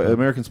Splendor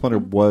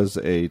was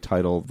a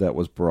title that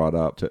was brought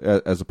up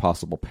as a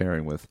possible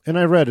pairing with. And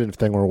I read a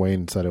thing where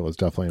Wayne said it was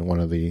definitely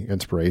one of the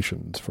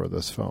inspirations for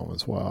this film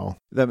as well.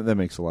 That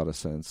makes a lot of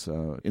sense.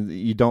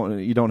 You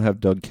don't have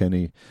Doug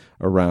Kenny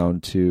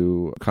around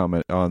to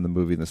comment on the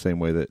movie in the same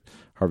way that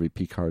Harvey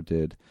Pekar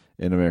did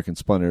in American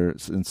Splendor,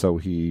 and so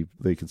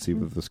they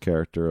conceived of this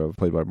character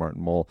played by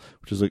Martin Mull,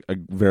 which is a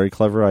very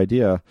clever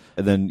idea.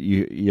 And then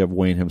you have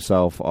Wayne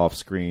himself off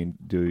screen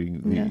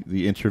doing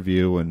the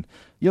interview, and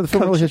the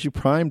film really has you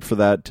primed for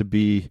that to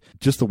be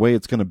just the way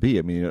it's going to be.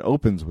 I mean, it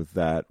opens with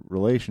that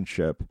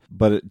relationship,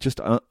 but it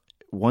just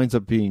winds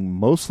up being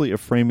mostly a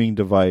framing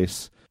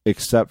device,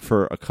 except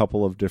for a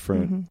couple of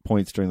different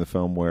points during the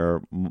film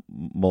where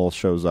Mull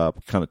shows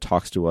up, kind of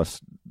talks to us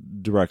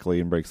directly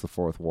and breaks the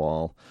fourth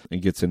wall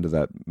and gets into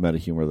that meta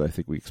humor that I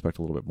think we expect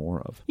a little bit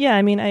more of. Yeah,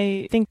 I mean,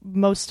 I think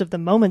most of the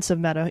moments of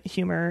meta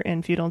humor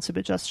in Futile and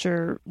Stupid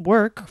Gesture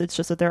work. It's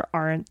just that there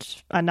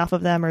aren't enough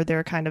of them, or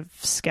they're kind of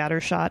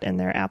scattershot in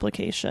their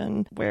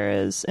application.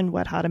 Whereas in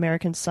Wet Hot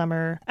American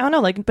Summer, I don't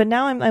know, but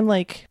now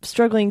I'm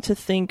struggling to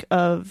think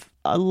of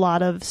a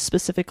lot of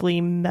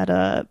specifically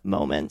meta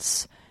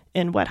moments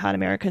in Wet Hot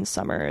American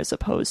Summer as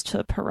opposed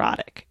to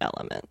parodic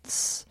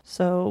elements.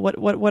 So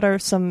what are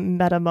some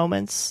meta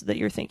moments that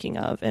you're thinking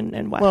of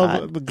in Wet Hot?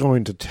 Well, the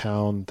going to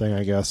town thing,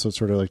 I guess, so it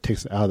sort of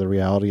takes it out of the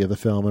reality of the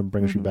film and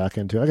brings you back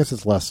into it. I guess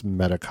it's less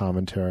meta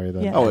commentary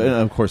than... Yeah. Oh, and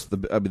of course,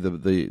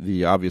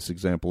 the obvious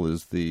example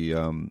is the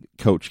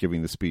coach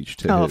giving the speech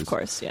to of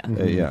course, yeah.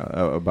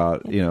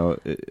 About,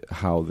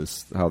 how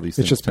these things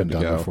it's just been tend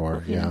to done go.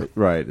 before, yeah.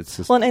 Right, it's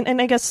just... Well,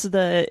 and I guess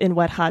in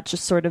Wet Hot,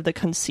 just sort of the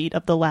conceit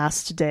of the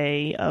last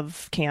day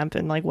of camp,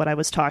 and what I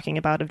was talking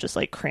about of just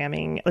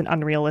cramming an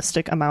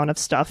unrealistic amount of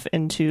stuff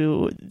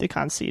into the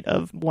conceit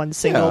of one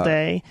single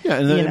day. Yeah,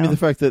 and I mean the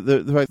fact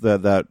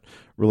that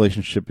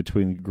relationship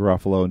between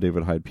Garofalo and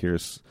David Hyde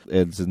Pierce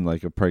ends in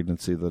a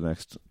pregnancy the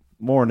next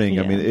morning.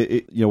 Yeah. I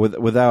mean,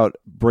 without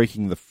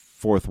breaking the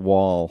fourth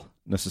wall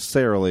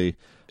necessarily,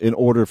 in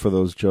order for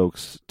those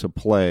jokes to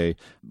play,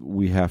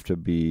 we have to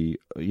be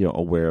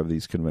aware of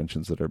these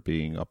conventions that are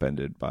being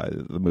upended by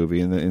the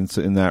movie, and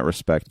in that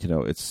respect,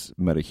 it's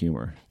meta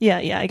humor.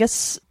 Yeah. I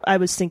guess I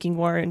was thinking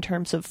more in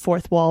terms of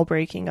fourth wall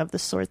breaking of the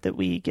sort that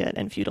we get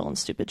in Futile and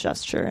Stupid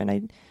Gesture, and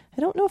I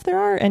don't know if there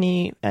are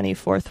any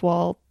fourth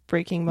wall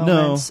breaking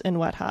moments in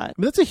Wet Hot. I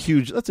mean, that's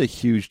a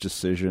huge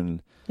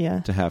decision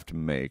to have to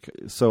make.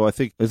 So I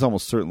think it's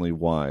almost certainly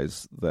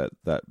wise that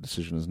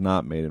decision is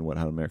not made in Wet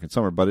Hot American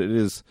Summer, but it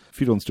is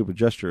Futile and Stupid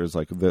Gesture is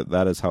like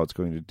that is how it's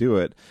going to do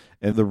it.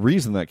 And the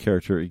reason that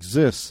character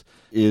exists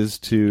is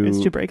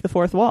to break the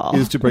fourth wall.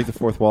 Is to break the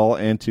fourth wall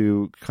and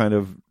to kind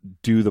of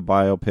do the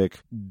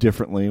biopic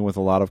differently with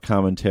a lot of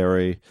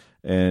commentary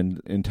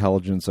and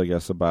intelligence, I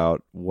guess,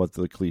 about what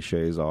the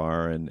cliches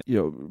are, and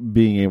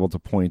being able to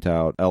point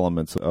out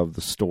elements of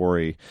the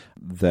story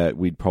that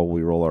we'd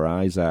probably roll our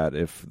eyes at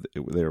if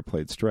they were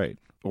played straight.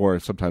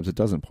 Or sometimes it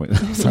doesn't point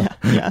those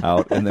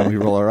out, and then we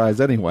roll our eyes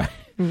anyway.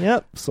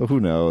 Yep. So who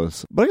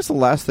knows? But I guess the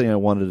last thing I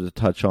wanted to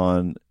touch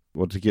on,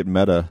 to get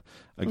meta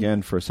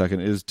again for a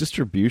second, is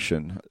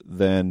distribution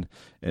then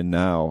and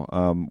now.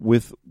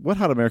 With Wet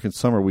Hot American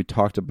Summer, we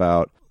talked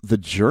about the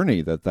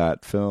journey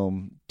that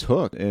film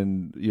took,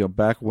 and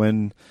back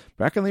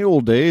in the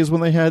old days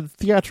when they had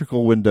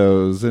theatrical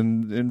windows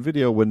and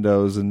video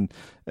windows,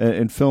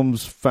 and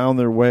films found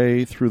their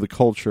way through the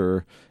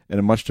culture in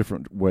a much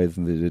different way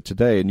than they did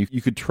today. And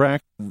you could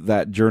track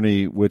that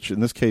journey, which in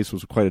this case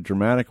was quite a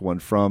dramatic one,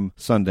 from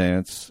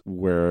Sundance,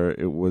 where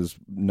it was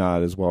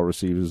not as well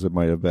received as it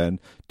might have been,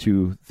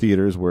 to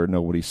theaters where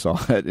nobody saw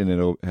it and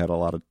it had a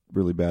lot of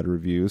really bad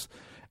reviews.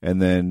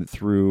 And then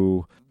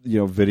through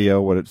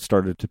video, when it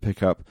started to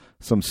pick up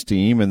some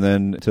steam, and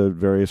then to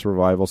various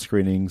revival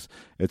screenings,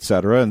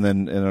 etc.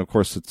 And of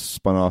course it's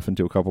spun off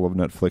into a couple of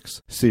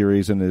Netflix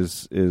series, and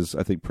is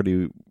I think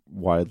pretty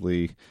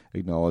widely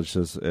acknowledged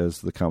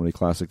as the comedy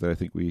classic that I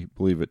think we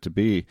believe it to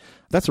be.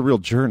 That's a real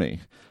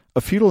journey.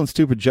 A Futile and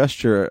Stupid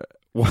Gesture.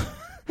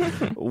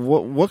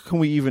 What can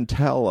we even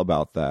tell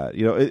about that?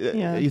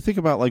 You think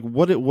about like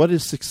what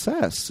is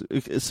success?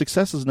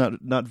 Success is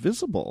not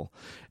visible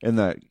in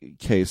that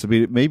case. I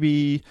mean,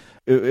 maybe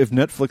if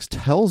Netflix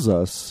tells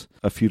us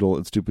A Futile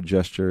and Stupid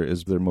Gesture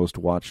is their most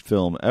watched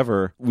film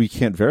ever, we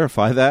can't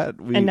verify that.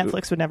 And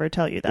Netflix would never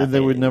tell you that. They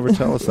would never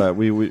tell us that.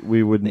 We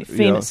wouldn't. They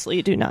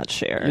famously do not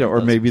share.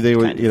 Or maybe they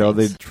would.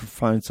 They'd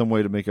find some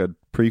way to make a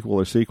prequel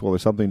or sequel or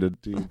something to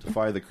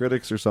defy the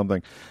critics or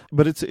something.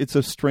 But it's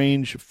a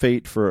strange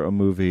fate for a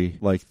movie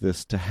like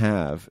this to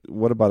have.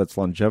 What about its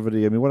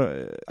longevity? I mean,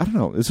 I don't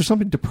know. Is there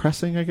something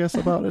depressing, I guess,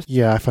 about it?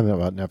 Yeah, I find that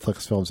about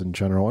Netflix films in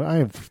general.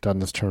 I've done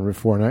this term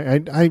before,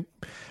 and I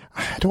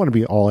don't want to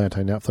be all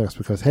anti-Netflix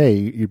because, hey,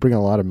 you bring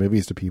a lot of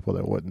movies to people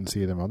that wouldn't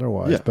see them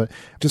otherwise. Yeah. But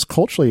just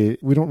culturally,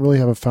 we don't really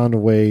have found a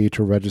way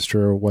to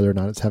register whether or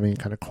not it's having a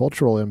kind of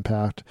cultural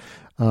impact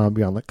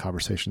beyond like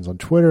conversations on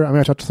Twitter. I mean,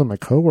 I talked to some of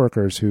my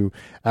coworkers who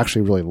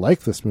actually really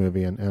liked this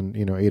movie and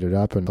ate it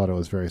up and thought it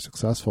was very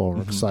successful and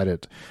were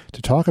excited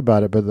to talk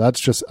about it. But that's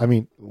just, I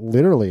mean,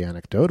 literally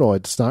anecdotal.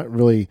 It's not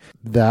really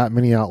that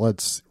many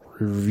outlets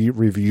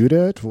reviewed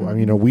it. I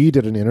mean, we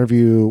did an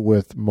interview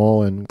with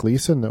Mull and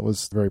Gleason that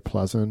was very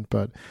pleasant,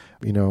 but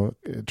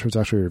it turns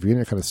out actually reviewing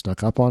it kind of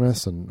snuck up on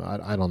us, and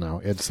I don't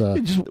know. It's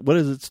what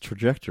is its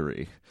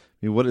trajectory?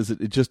 I mean, what is it?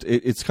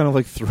 It's kind of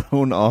like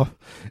thrown off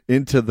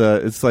into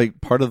it's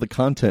like part of the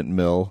content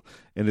mill,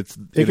 and it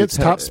gets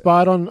top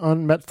spot on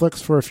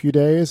Netflix for a few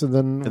days, and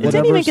then it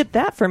didn't even get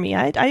that for me.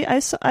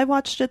 I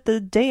watched it the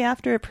day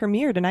after it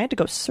premiered, and I had to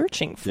go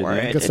searring for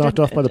it. It gets knocked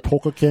off by the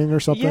Polka King or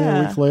something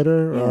a week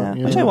later.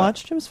 Which I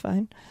watched. It was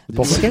fine. The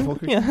Polka King?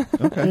 Yeah.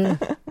 Okay. Yeah.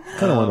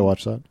 Kind of wanted to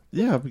watch that.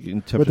 Yeah,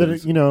 but then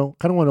kind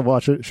of wanted to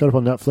watch it. Showed up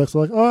on Netflix.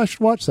 I'm like, I should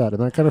watch that,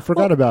 and I kind of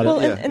forgot about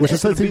it. Which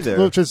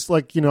is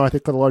like I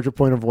think the larger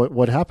point of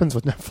what happens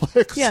with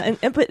Netflix. Yeah,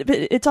 but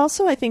it's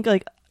also I think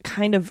like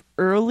kind of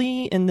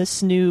early in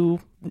this new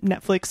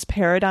Netflix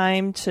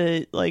paradigm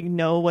to like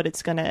know what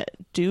it's going to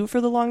do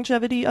for the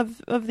longevity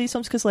of these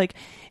films. Because like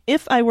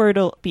if I were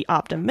to be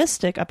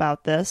optimistic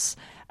about this,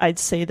 I'd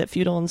say that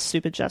Futile and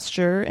Stupid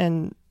Gesture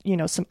and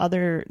some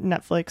other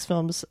Netflix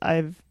films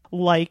I've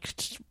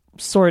liked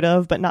sort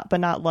of but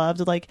not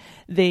loved, like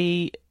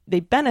they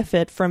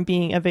benefit from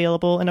being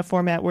available in a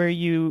format where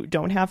you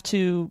don't have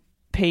to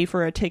pay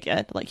for a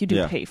ticket. Like you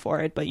do pay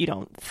for it, but you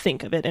don't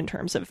think of it in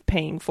terms of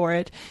paying for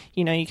it.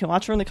 You can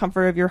watch from the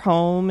comfort of your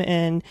home,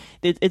 and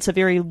it's a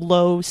very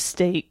low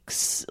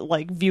stakes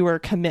like viewer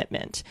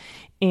commitment.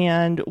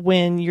 And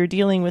when you're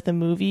dealing with a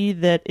movie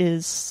that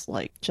is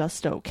like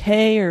just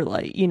okay, or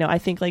like, I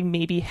think like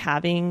maybe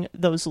having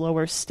those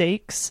lower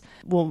stakes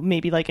will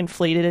maybe like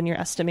inflate it in your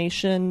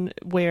estimation,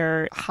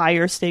 where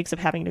higher stakes of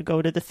having to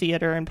go to the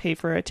theater and pay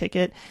for a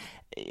ticket,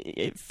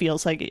 it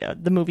feels like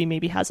the movie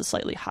maybe has a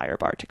slightly higher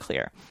bar to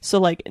clear. So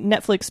like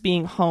Netflix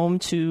being home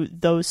to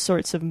those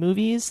sorts of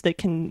movies that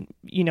can,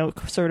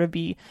 sort of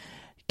be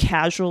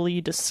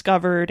casually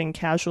discovered and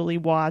casually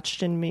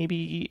watched and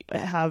maybe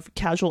have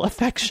casual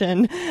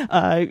affection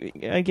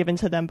given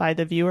to them by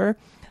the viewer,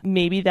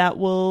 maybe that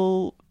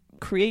will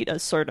create a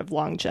sort of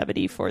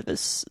longevity for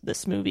this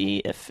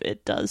movie if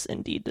it does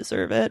indeed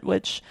deserve it,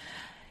 which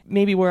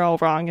maybe we're all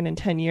wrong, and in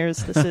 10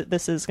 years,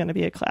 this is going to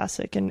be a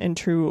classic in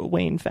true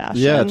Wayne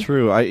fashion. Yeah,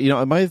 true.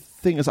 My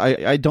thing is,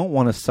 I don't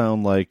want to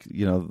sound like,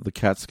 the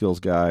Catskills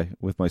guy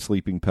with my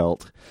sleeping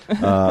pelt in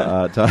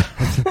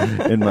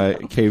my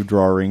cave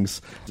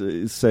drawings,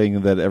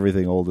 saying that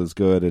everything old is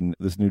good and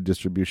this new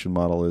distribution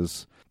model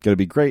is going to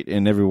be great,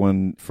 and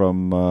everyone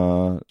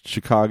from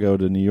Chicago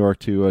to New York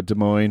to Des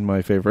Moines,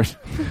 my favorite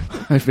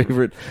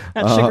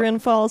at Chagrin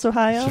Falls,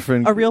 Ohio,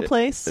 a real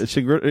place.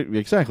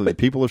 Exactly. The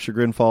people of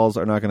Chagrin Falls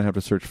are not going to have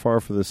to search far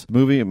for this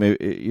movie.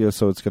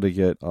 So it's going to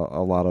get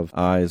a lot of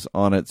eyes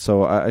on it.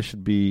 So I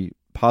should be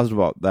positive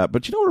about that.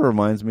 But you know what it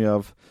reminds me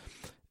of?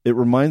 It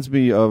reminds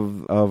me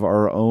of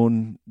our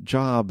own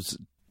jobs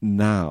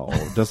now,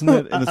 doesn't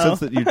it? In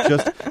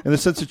the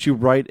sense that you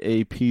write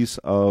a piece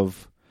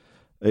of,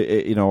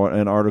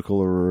 an article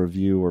or a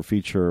review or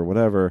feature or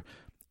whatever,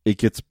 it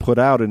gets put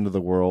out into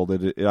the world.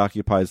 It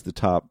occupies the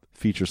top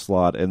feature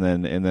slot, and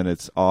then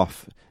it's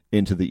off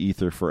into the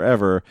ether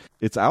forever.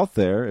 It's out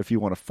there if you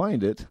want to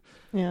find it.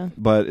 Yeah,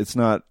 but it's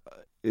not.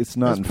 It's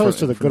not. As opposed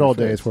to the good old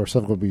days where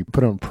something would be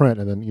put on print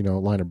and then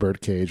line a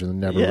birdcage and then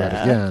never read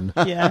again.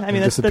 Yeah, I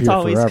mean that's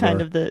always forever.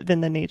 Kind of been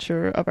the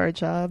nature of our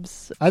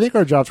jobs. I think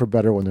our jobs were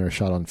better when they were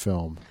shot on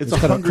film. It's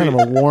kind of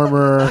a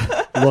warmer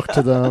look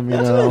to them.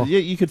 Yeah,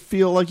 you could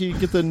feel like you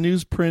get the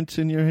newsprint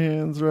in your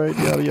hands, right?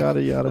 Yada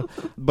yada yada.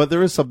 But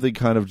there is something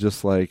kind of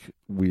just like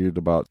weird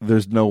about.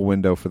 There's no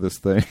window for this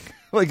thing.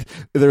 Like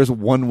there's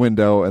one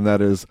window, and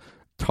that is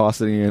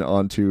tossing it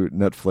onto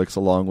Netflix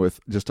along with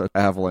just an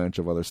avalanche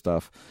of other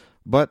stuff.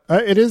 But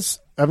it is.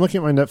 I'm looking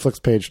at my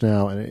Netflix page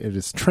now, and it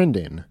is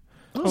trending.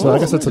 So I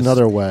guess that's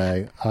another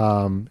way.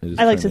 I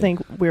like to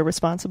think we're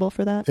responsible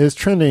for that. It is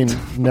trending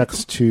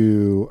next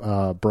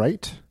to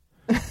Bright,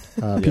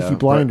 Peaky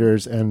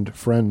Blinders, and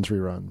Friends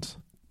reruns.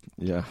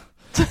 Yeah.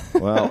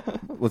 Well,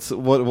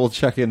 we'll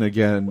check in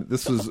again.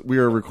 We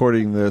are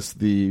recording this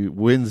the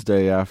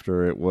Wednesday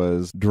after it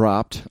was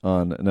dropped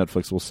on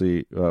Netflix. We'll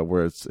see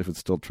if it's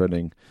still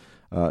trending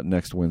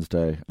next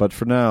Wednesday. But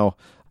for now,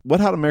 Wet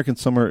Hot American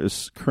Summer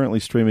is currently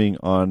streaming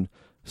on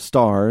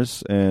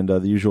Stars and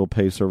the usual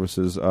pay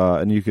services,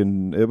 but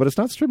it's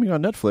not streaming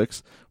on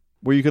Netflix,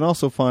 where you can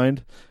also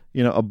find,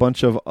 a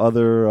bunch of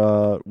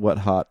other Wet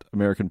Hot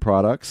American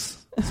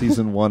products,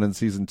 season 1 and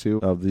season 2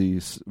 of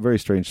the very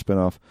strange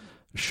spinoff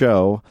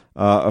show.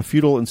 A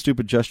Futile and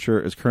Stupid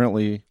Gesture is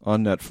currently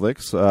on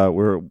Netflix,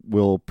 where it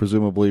will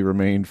presumably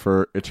remain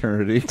for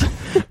eternity.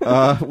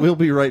 We'll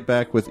be right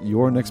back with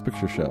Your Next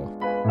Picture Show.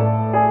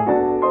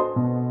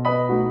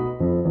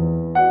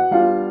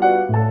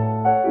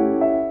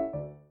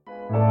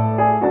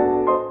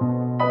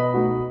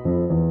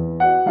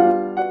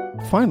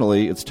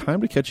 Finally, it's time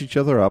to catch each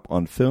other up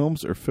on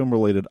films or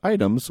film-related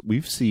items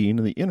we've seen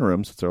in the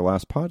interim since our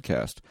last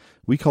podcast.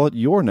 We call it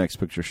Your Next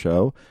Picture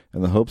Show,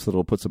 in the hopes that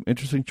it'll put some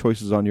interesting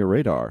choices on your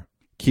radar.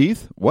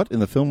 Keith, what in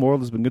the film world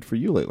has been good for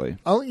you lately?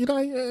 I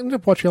ended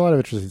up watching a lot of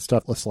interesting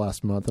stuff this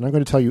last month, and I'm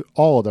going to tell you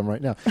all of them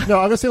right now. No,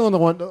 I'm going to say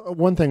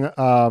one thing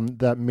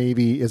that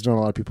maybe isn't on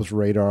a lot of people's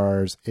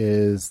radars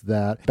is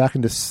that back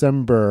in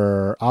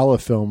December,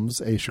 Olive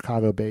Films, a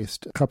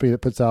Chicago-based company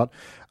that puts out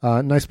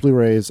nice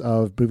Blu-rays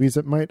of movies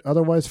that might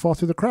otherwise fall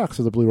through the cracks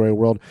of the Blu-ray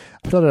world,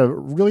 put out a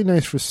really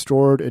nice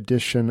restored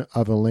edition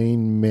of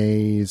Elaine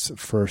May's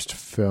first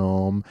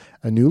film,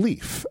 A New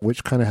Leaf,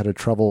 which kind of had a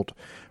troubled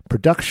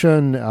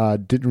production,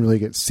 didn't really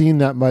get seen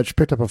that much,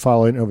 picked up a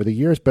following over the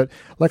years, but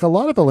like a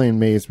lot of Elaine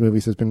May's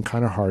movies, has been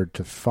kind of hard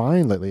to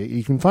find lately.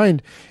 You can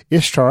find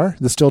Ishtar,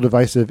 the still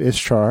divisive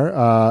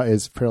Ishtar,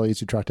 is fairly easy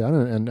to track down,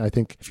 and I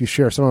think if you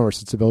share some of our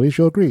sensibilities,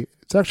 you'll agree.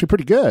 It's actually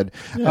pretty good.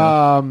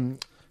 Yeah.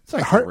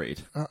 It's not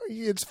great.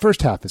 Its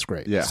first half is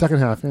great. Yeah. Second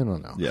half, I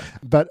don't know. Yeah.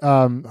 But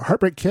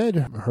Heartbreak Kid,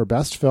 her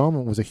best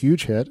film, was a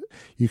huge hit.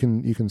 You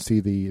can see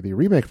the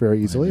remake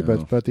very easily,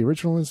 but the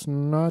original is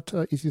not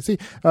easy to see.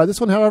 This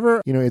one,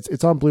 however,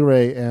 it's on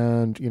Blu-ray,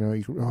 and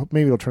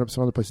maybe it'll turn up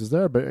some other places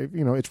there. But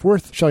it's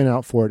worth shelling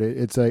out for it.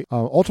 It's a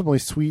ultimately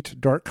sweet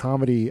dark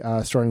comedy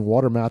starring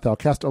Walter Matthau,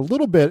 cast a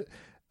little bit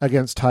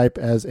against type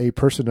as a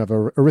person of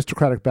an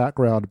aristocratic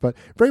background, but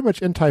very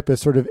much in type as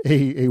sort of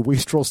a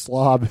wastrel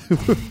slob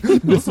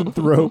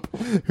misanthrope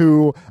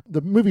who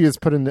the movie is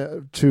put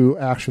into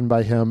action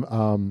by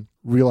him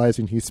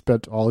realizing he's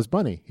spent all his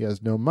money. He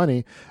has no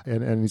money,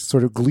 and he's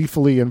sort of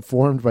gleefully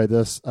informed by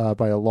this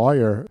by a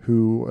lawyer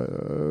who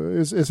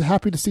is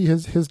happy to see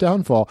his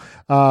downfall.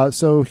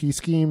 So he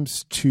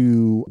schemes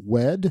to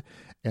wed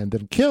and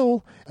then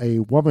kill a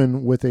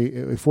woman with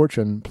a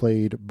fortune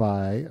played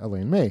by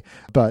Elaine May.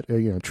 But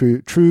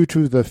true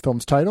to the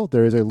film's title,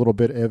 there is a little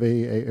bit of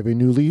a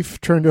new leaf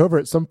turned over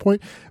at some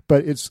point,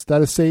 but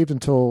that is saved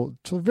until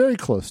very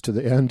close to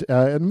the end.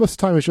 And most of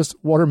the time, it's just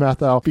Walter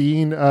Matthau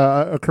being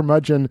a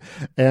curmudgeon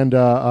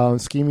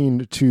and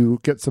scheming to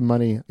get some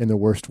money in the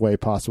worst way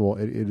possible.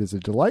 It is a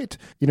delight.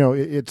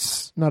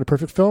 It's not a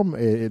perfect film.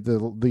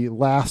 The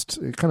last,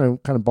 it kind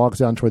of bogs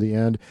down toward the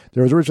end.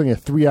 There was originally a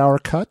 3-hour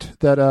cut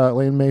that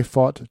Elaine Elaine May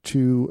fought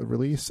to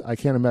release. I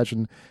can't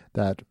imagine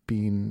that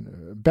being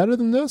better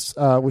than this,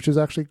 which is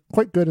actually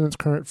quite good in its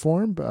current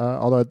form,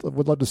 although I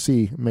would love to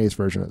see May's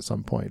version at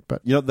some point.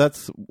 But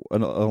that's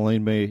an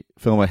Elaine May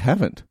film I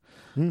haven't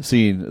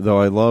seen, though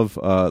I love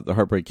The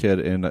Heartbreak Kid,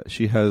 and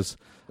she has,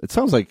 it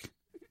sounds like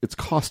it's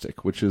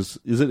caustic, which is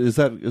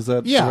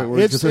that yeah, the right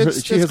word?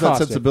 she has that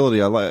caustic. sensibility.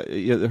 I like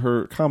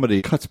her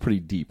comedy cuts pretty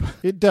deep.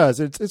 It does.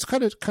 It's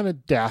kind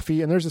of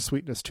daffy, and there's a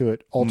sweetness to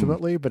it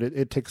ultimately, but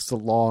it takes a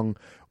long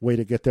way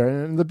to get there.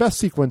 And the best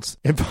sequence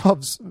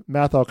involves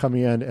Mathau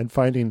coming in and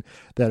finding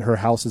that her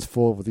house is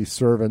full of these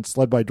servants,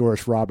 led by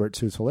Doris Roberts,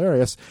 who's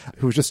hilarious,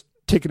 who's just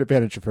taking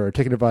advantage of her,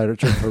 taking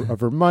advantage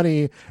of her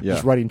money,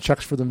 just writing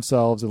checks for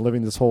themselves and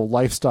living this whole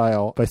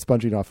lifestyle by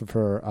sponging off of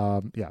her.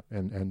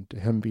 And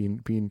him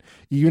being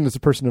even as a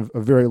person of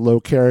a very low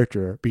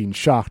character, being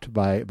shocked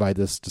by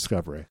this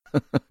discovery.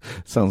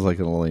 Sounds like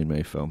an Elaine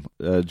May film.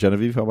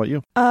 Genevieve, how about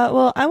you?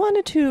 Well, I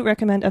wanted to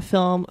recommend a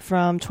film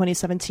from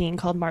 2017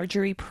 called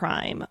Marjorie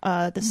Prime.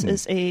 This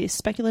is a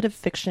speculative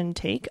fiction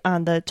take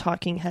on the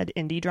talking head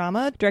indie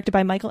drama, directed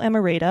by Michael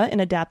Amareda and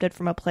adapted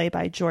from a play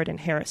by Jordan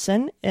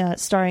Harrison,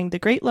 starring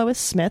the great Lois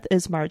Smith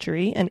as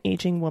Marjorie, an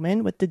aging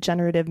woman with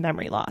degenerative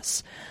memory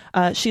loss.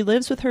 She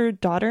lives with her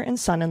daughter and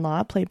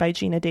son-in-law, played by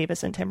Gina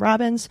Davis and Tim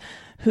Robbins,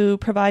 who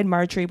provide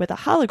Marjorie with a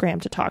hologram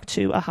to talk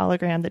to, a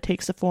hologram that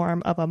takes the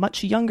form of a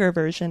much younger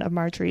version of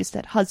Marjorie's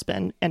dead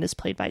husband and is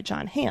played by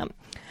John Hamm.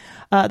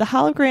 The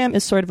hologram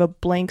is sort of a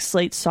blank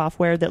slate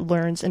software that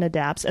learns and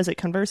adapts as it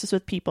converses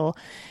with people,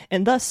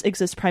 and thus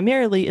exists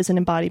primarily as an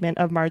embodiment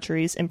of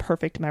Marjorie's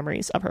imperfect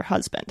memories of her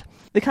husband.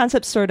 The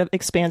concept sort of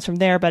expands from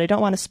there, but I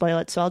don't want to spoil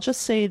it, so I'll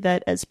just say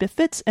that as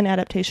befits an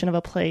adaptation of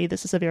a play,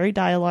 this is a very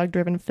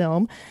dialogue-driven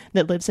film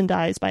that lives and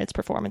dies by its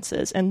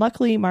performances, and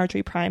luckily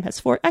Marjorie Prime has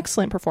 4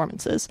 excellent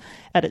performances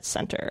at its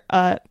center.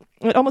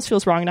 It almost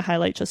feels wrong to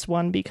highlight just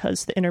one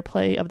because the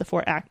interplay of the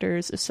 4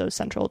 actors is so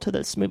central to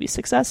this movie's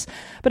success,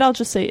 but I'll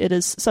just say it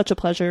is such a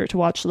pleasure to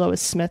watch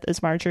Lois Smith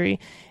as Marjorie,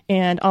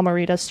 and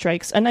Almerida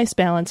strikes a nice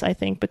balance, I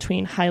think,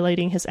 between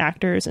highlighting his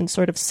actors and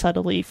sort of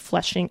subtly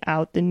fleshing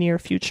out the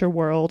near-future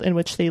world in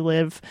which they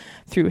live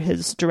through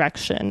his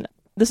direction.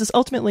 This is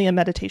ultimately a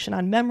meditation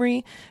on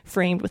memory,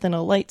 framed within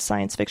a light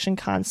science fiction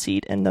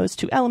conceit, and those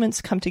 2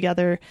 elements come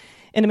together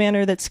in a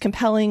manner that's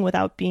compelling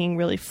without being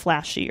really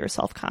flashy or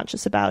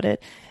self-conscious about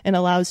it, and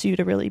allows you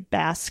to really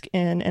bask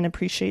in and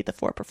appreciate the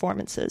 4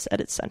 performances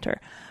at its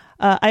center.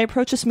 I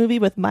approached this movie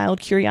with mild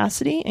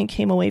curiosity and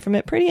came away from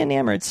it pretty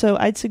enamored, so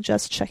I'd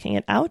suggest checking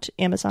it out.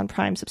 Amazon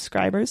Prime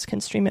subscribers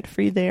can stream it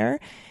free there,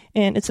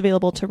 and it's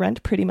available to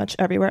rent pretty much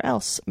everywhere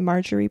else.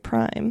 Marjorie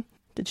Prime.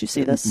 Did you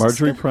see this?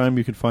 Marjorie Prime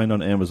you can find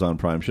on Amazon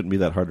Prime. Shouldn't be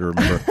that hard to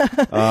remember.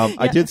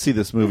 I did see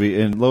this movie,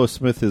 and Lois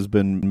Smith has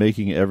been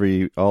making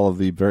all of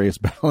the various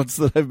ballots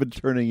that I've been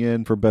turning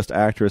in for Best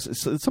Actress.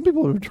 Some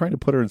people have been trying to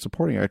put her in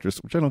Supporting Actress,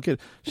 which I don't get.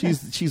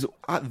 She's the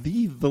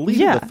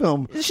lead of the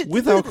film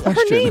without question.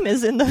 Her name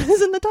is in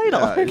the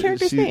title. Her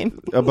character's name.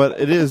 But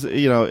it is,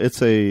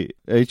 it's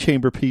a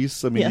chamber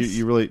piece. I mean, yes.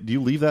 you really do you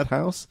leave that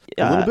house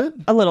a little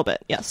bit? A little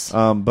bit, yes.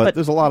 But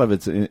there's a lot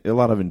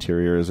of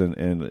interiors,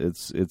 and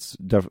it's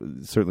definitely.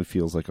 Certainly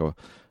feels like a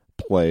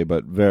play,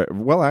 but very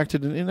well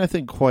acted and I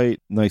think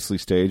quite nicely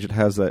staged.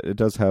 It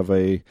does have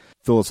a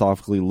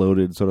philosophically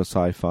loaded sort of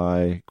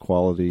sci-fi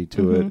quality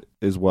to it,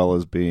 as well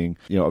as being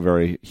a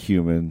very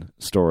human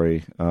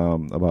story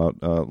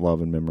about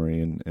love and memory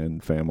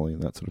and family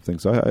and that sort of thing.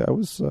 So I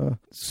was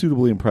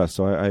suitably impressed.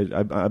 So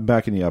I'm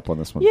backing you up on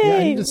this one. Yay! Yeah,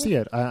 I need to see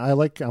it. I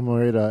like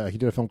Amareda. He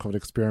did a film called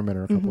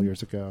Experimenter a couple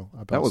years ago.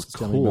 That was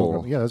Stanley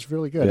cool. Milgram. Yeah, that's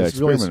really good. Yeah, it's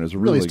Experimenter is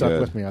really stuck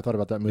good. with me. I thought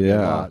about that movie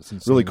a lot.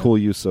 Since really cool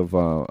use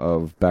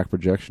of back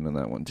projection in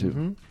that one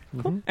too.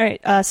 Cool. All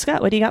right,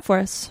 Scott, what do you got for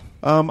us?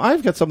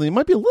 I've got something that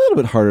might be a little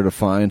bit harder to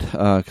find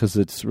because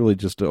it's really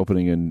just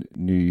opening in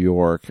New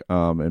York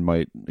and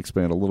might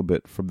expand a little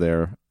bit from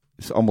there.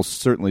 It almost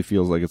certainly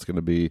feels like it's going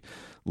to be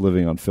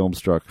living on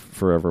Filmstruck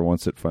forever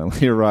once it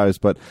finally arrives.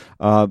 But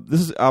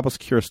this is Abbas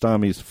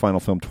Kiarostami's final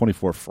film,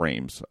 24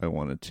 Frames, I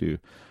wanted to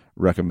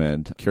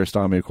recommend.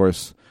 Kiarostami, of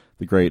course,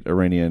 the great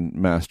Iranian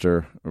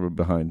master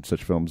behind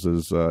such films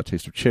as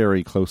Taste of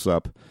Cherry, Close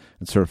Up,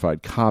 and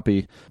Certified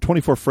Copy.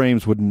 24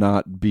 Frames would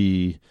not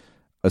be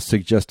a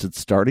suggested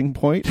starting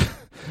point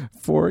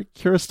for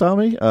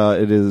Kiarostami.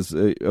 It is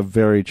a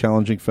very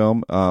challenging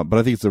film, but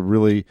I think it's a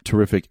really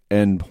terrific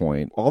end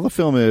point. All the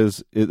film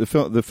is,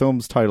 the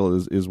film's title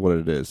is what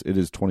it is. It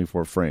is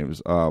 24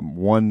 frames.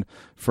 One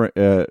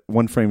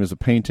frame is a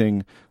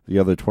painting. The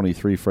other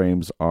 23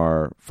 frames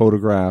are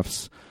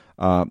photographs.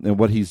 And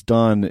what he's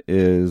done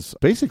is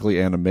basically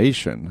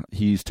animation.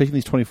 He's taken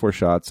these 24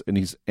 shots and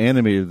he's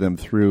animated them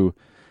through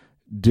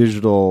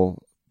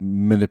digital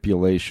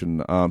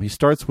manipulation. He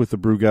starts with the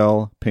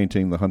Bruegel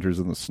painting, The Hunters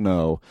in the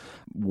Snow,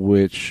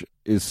 which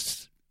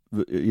is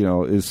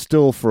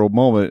still for a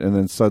moment, and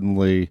then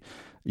suddenly,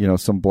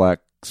 some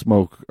black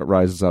smoke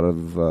rises out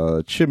of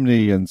the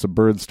chimney and some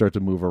birds start to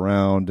move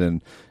around,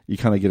 and you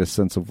kind of get a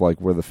sense of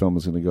like where the film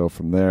is going to go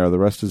from there. The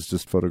rest is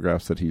just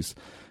photographs that he's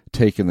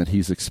taken that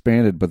he's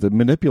expanded, but the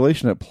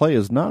manipulation at play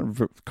is not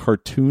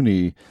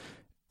cartoony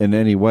in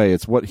any way.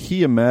 It's what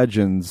he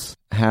imagines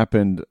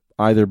happened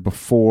either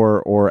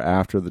before or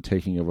after the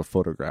taking of a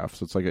photograph.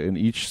 So it's like in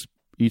each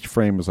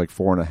frame is like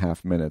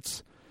 4.5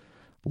 minutes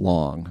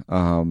long.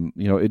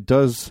 It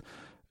does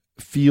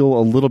feel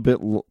a little bit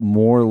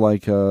more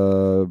like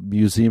a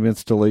museum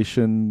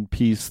installation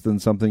piece than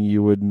something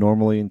you would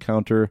normally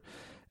encounter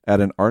at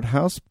an art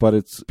house, but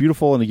it's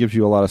beautiful and it gives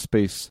you a lot of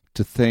space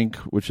to think,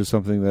 which is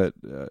something that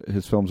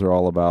his films are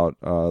all about,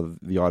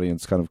 the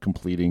audience kind of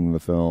completing the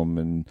film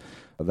and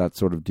that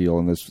sort of deal,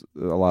 and there's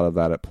a lot of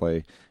that at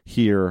play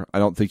here. I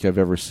don't think I've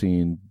ever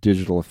seen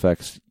digital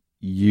effects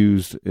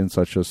used in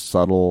such a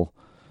subtle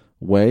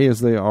way as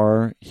they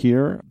are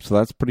here, so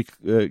that's pretty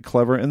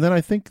clever. And then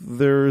I think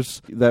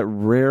there's that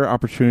rare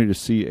opportunity to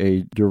see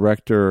a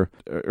director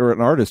or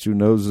an artist who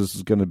knows this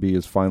is going to be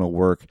his final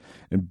work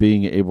and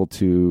being able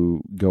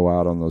to go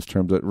out on those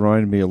terms. It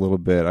reminded me a little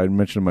bit, I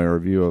mentioned in my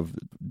review of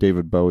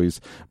David Bowie's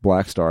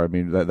Black Star. I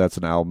mean, that's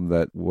an album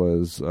that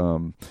was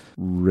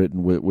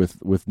written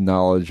with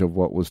knowledge of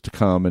what was to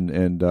come,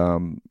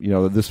 and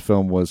this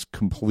film was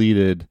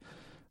completed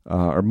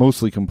or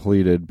mostly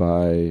completed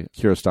by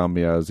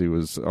Kiarostami as he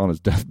was on his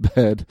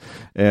deathbed.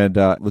 And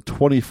the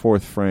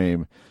 24th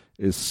frame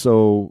is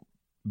so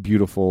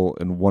beautiful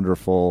and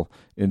wonderful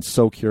and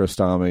so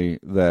Kiarostami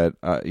that,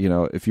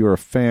 if you're a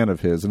fan of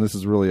his, and this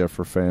is really a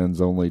for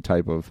fans only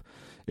type of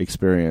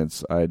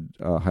experience, I'd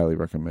highly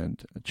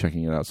recommend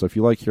checking it out. So if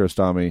you like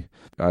Kiarostami,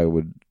 I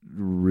would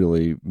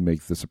really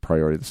make this a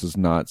priority. This is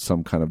not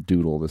some kind of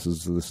doodle. This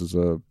is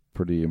a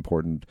pretty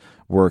important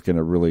work and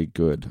a really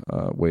good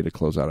way to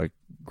close out a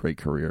great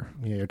career.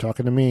 Yeah, you're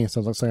talking to me.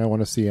 Sounds like something I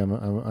want to see. I'm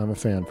a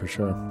fan for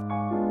sure.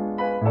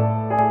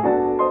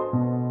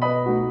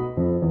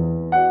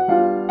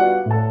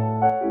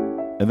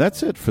 And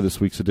that's it for this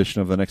week's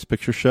edition of The Next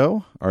Picture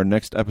Show. Our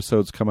next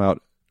episodes come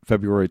out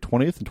February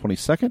 20th and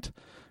 22nd.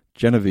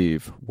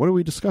 Genevieve, what are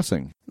we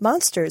discussing?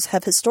 Monsters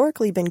have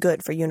historically been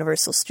good for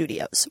Universal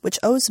Studios, which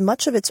owes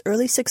much of its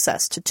early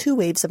success to two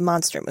waves of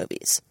monster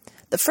movies.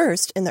 The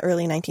first, in the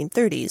early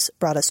 1930s,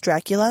 brought us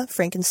Dracula,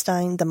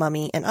 Frankenstein, The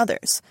Mummy, and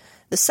others.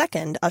 The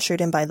second, ushered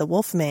in by The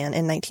Wolfman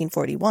in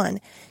 1941,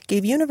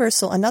 gave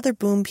Universal another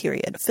boom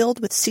period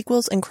filled with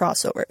sequels and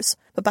crossovers.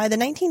 But by the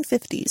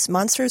 1950s,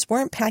 monsters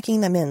weren't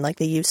packing them in like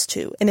they used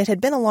to, and it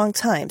had been a long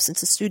time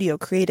since the studio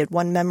created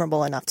one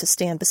memorable enough to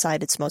stand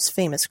beside its most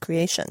famous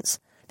creations.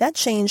 That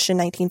changed in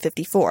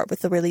 1954 with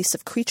the release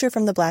of Creature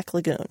from the Black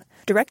Lagoon.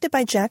 Directed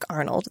by Jack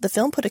Arnold, the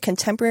film put a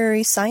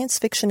contemporary science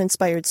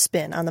fiction-inspired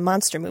spin on the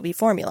monster movie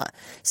formula,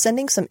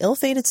 sending some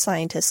ill-fated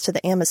scientists to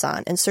the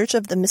Amazon in search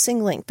of the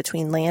missing link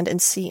between land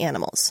and sea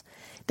animals.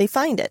 They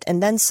find it,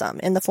 and then some,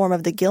 in the form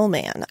of the Gill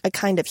Man, a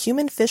kind of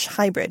human-fish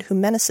hybrid who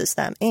menaces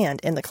them and,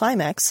 in the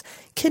climax,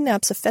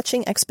 kidnaps a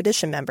fetching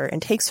expedition member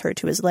and takes her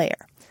to his lair.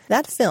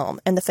 That film,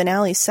 and the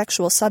finale's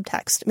sexual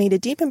subtext, made a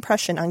deep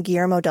impression on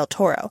Guillermo del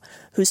Toro,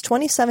 whose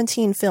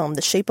 2017 film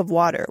The Shape of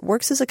Water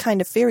works as a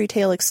kind of fairy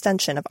tale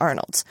extension of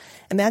Arnold's,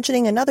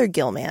 imagining another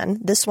Gill Man,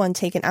 this one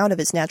taken out of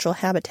his natural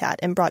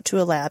habitat and brought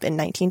to a lab in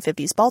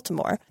 1950s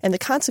Baltimore, and the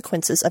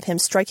consequences of him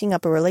striking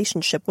up a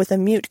relationship with a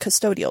mute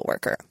custodial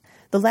worker.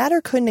 The latter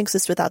couldn't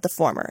exist without the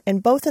former,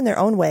 and both in their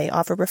own way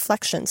offer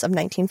reflections of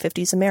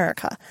 1950s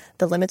America,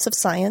 the limits of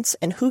science,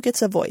 and who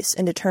gets a voice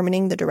in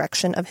determining the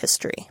direction of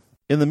history.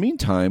 In the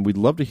meantime, we'd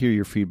love to hear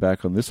your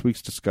feedback on this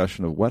week's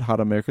discussion of Wet Hot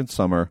American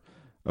Summer,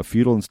 A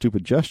Futile and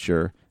Stupid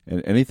Gesture,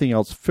 and anything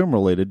else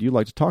film-related you'd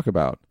like to talk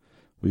about.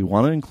 We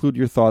want to include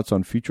your thoughts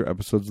on future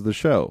episodes of the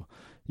show.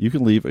 You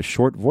can leave a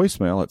short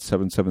voicemail at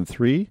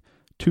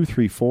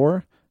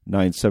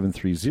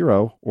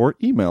 773-234-9730 or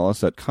email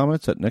us at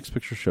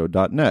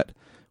comments@nextpictureshow.net.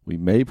 We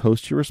may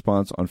post your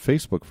response on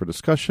Facebook for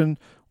discussion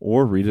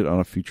or read it on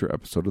a future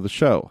episode of the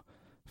show.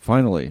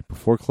 Finally,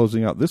 before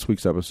closing out this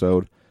week's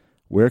episode,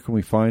 where can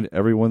we find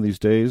everyone these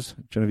days?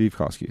 Genevieve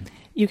Koski.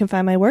 You can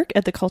find my work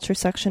at the culture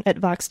section at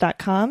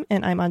vox.com,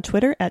 and I'm on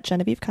Twitter at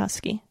Genevieve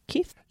Koski.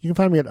 Keith? You can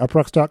find me at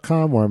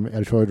uproxx.com, where I'm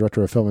editorial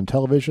director of film and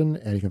television,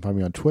 and you can find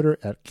me on Twitter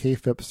at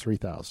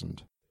kphipps3000.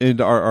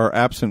 And our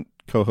absent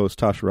co-host,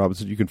 Tasha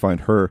Robinson, you can find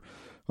her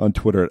on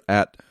Twitter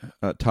at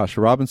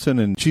Tasha Robinson,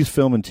 and she's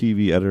film and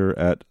TV editor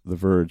at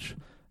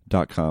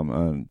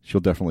TheVerge.com.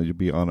 She'll definitely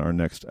be on our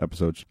next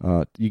episode.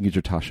 You can get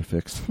your Tasha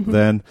fix.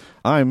 Then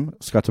I'm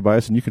Scott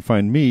Tobias, and you can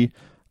find me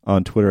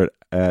on Twitter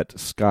at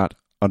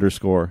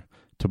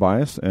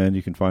Scott_Tobias, and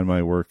you can find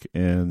my work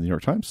in the New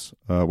York Times,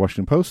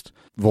 Washington Post,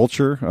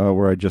 Vulture,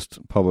 where I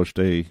just published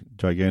a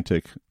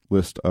gigantic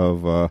list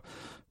of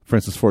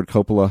Francis Ford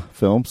Coppola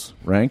films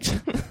ranked.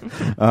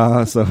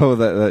 So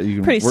that you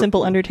can pretty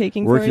simple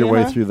undertaking. Work for your you,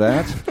 way huh? through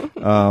that,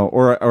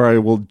 or I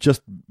will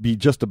just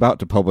about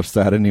to publish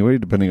that anyway,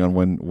 depending on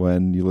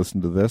when you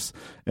listen to this.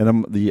 And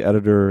I'm the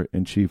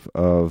editor-in-chief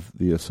of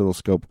the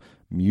Oscilloscope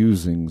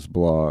Musings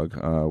blog,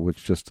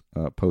 which just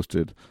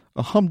posted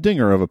a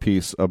humdinger of a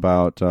piece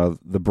about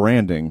the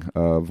branding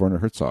of Werner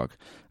Herzog.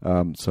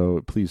 So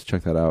please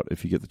check that out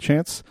if you get the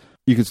chance.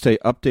 You can stay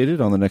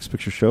updated on the Next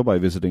Picture Show by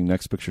visiting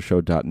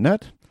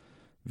nextpictureshow.net.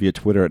 via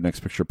Twitter at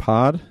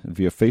NextPicturePod, and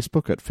via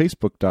Facebook at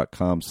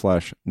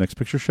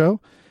facebook.com/NextPictureShow.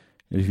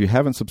 And if you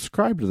haven't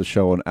subscribed to the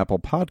show on Apple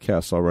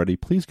Podcasts already,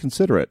 please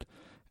consider it.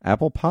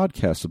 Apple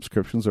Podcast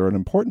subscriptions are an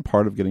important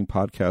part of getting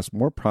podcasts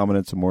more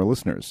prominence and more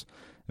listeners.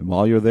 And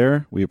while you're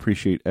there, we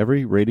appreciate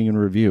every rating and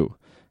review.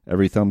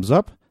 Every thumbs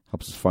up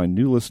helps us find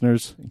new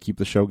listeners and keep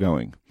the show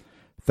going.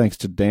 Thanks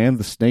to Dan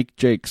the Snake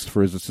Jakes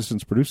for his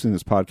assistance producing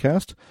this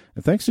podcast,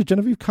 and thanks to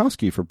Genevieve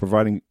Koski for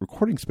providing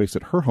recording space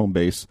at her home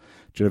base,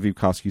 Genevieve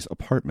Koski's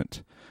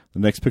apartment. The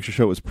Next Picture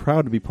Show is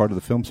proud to be part of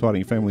the Film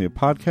Spotting family of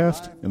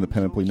podcasts and the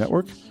Pen and Play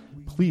Network.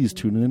 Please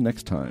tune in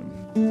next time.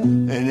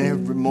 And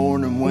every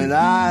morning when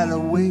I'd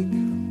awake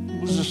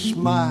was a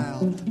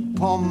smile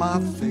upon my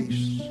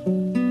face.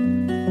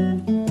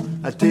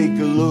 I'd take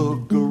a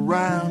look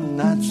around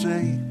and I'd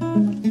say,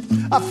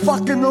 I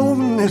fucking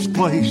own this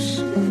place.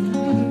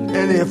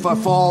 And if I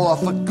fall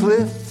off a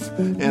cliff,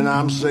 and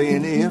I'm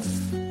saying if,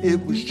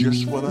 it was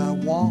just what I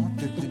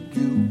wanted to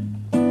do.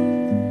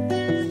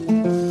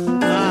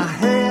 I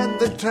had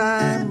the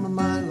time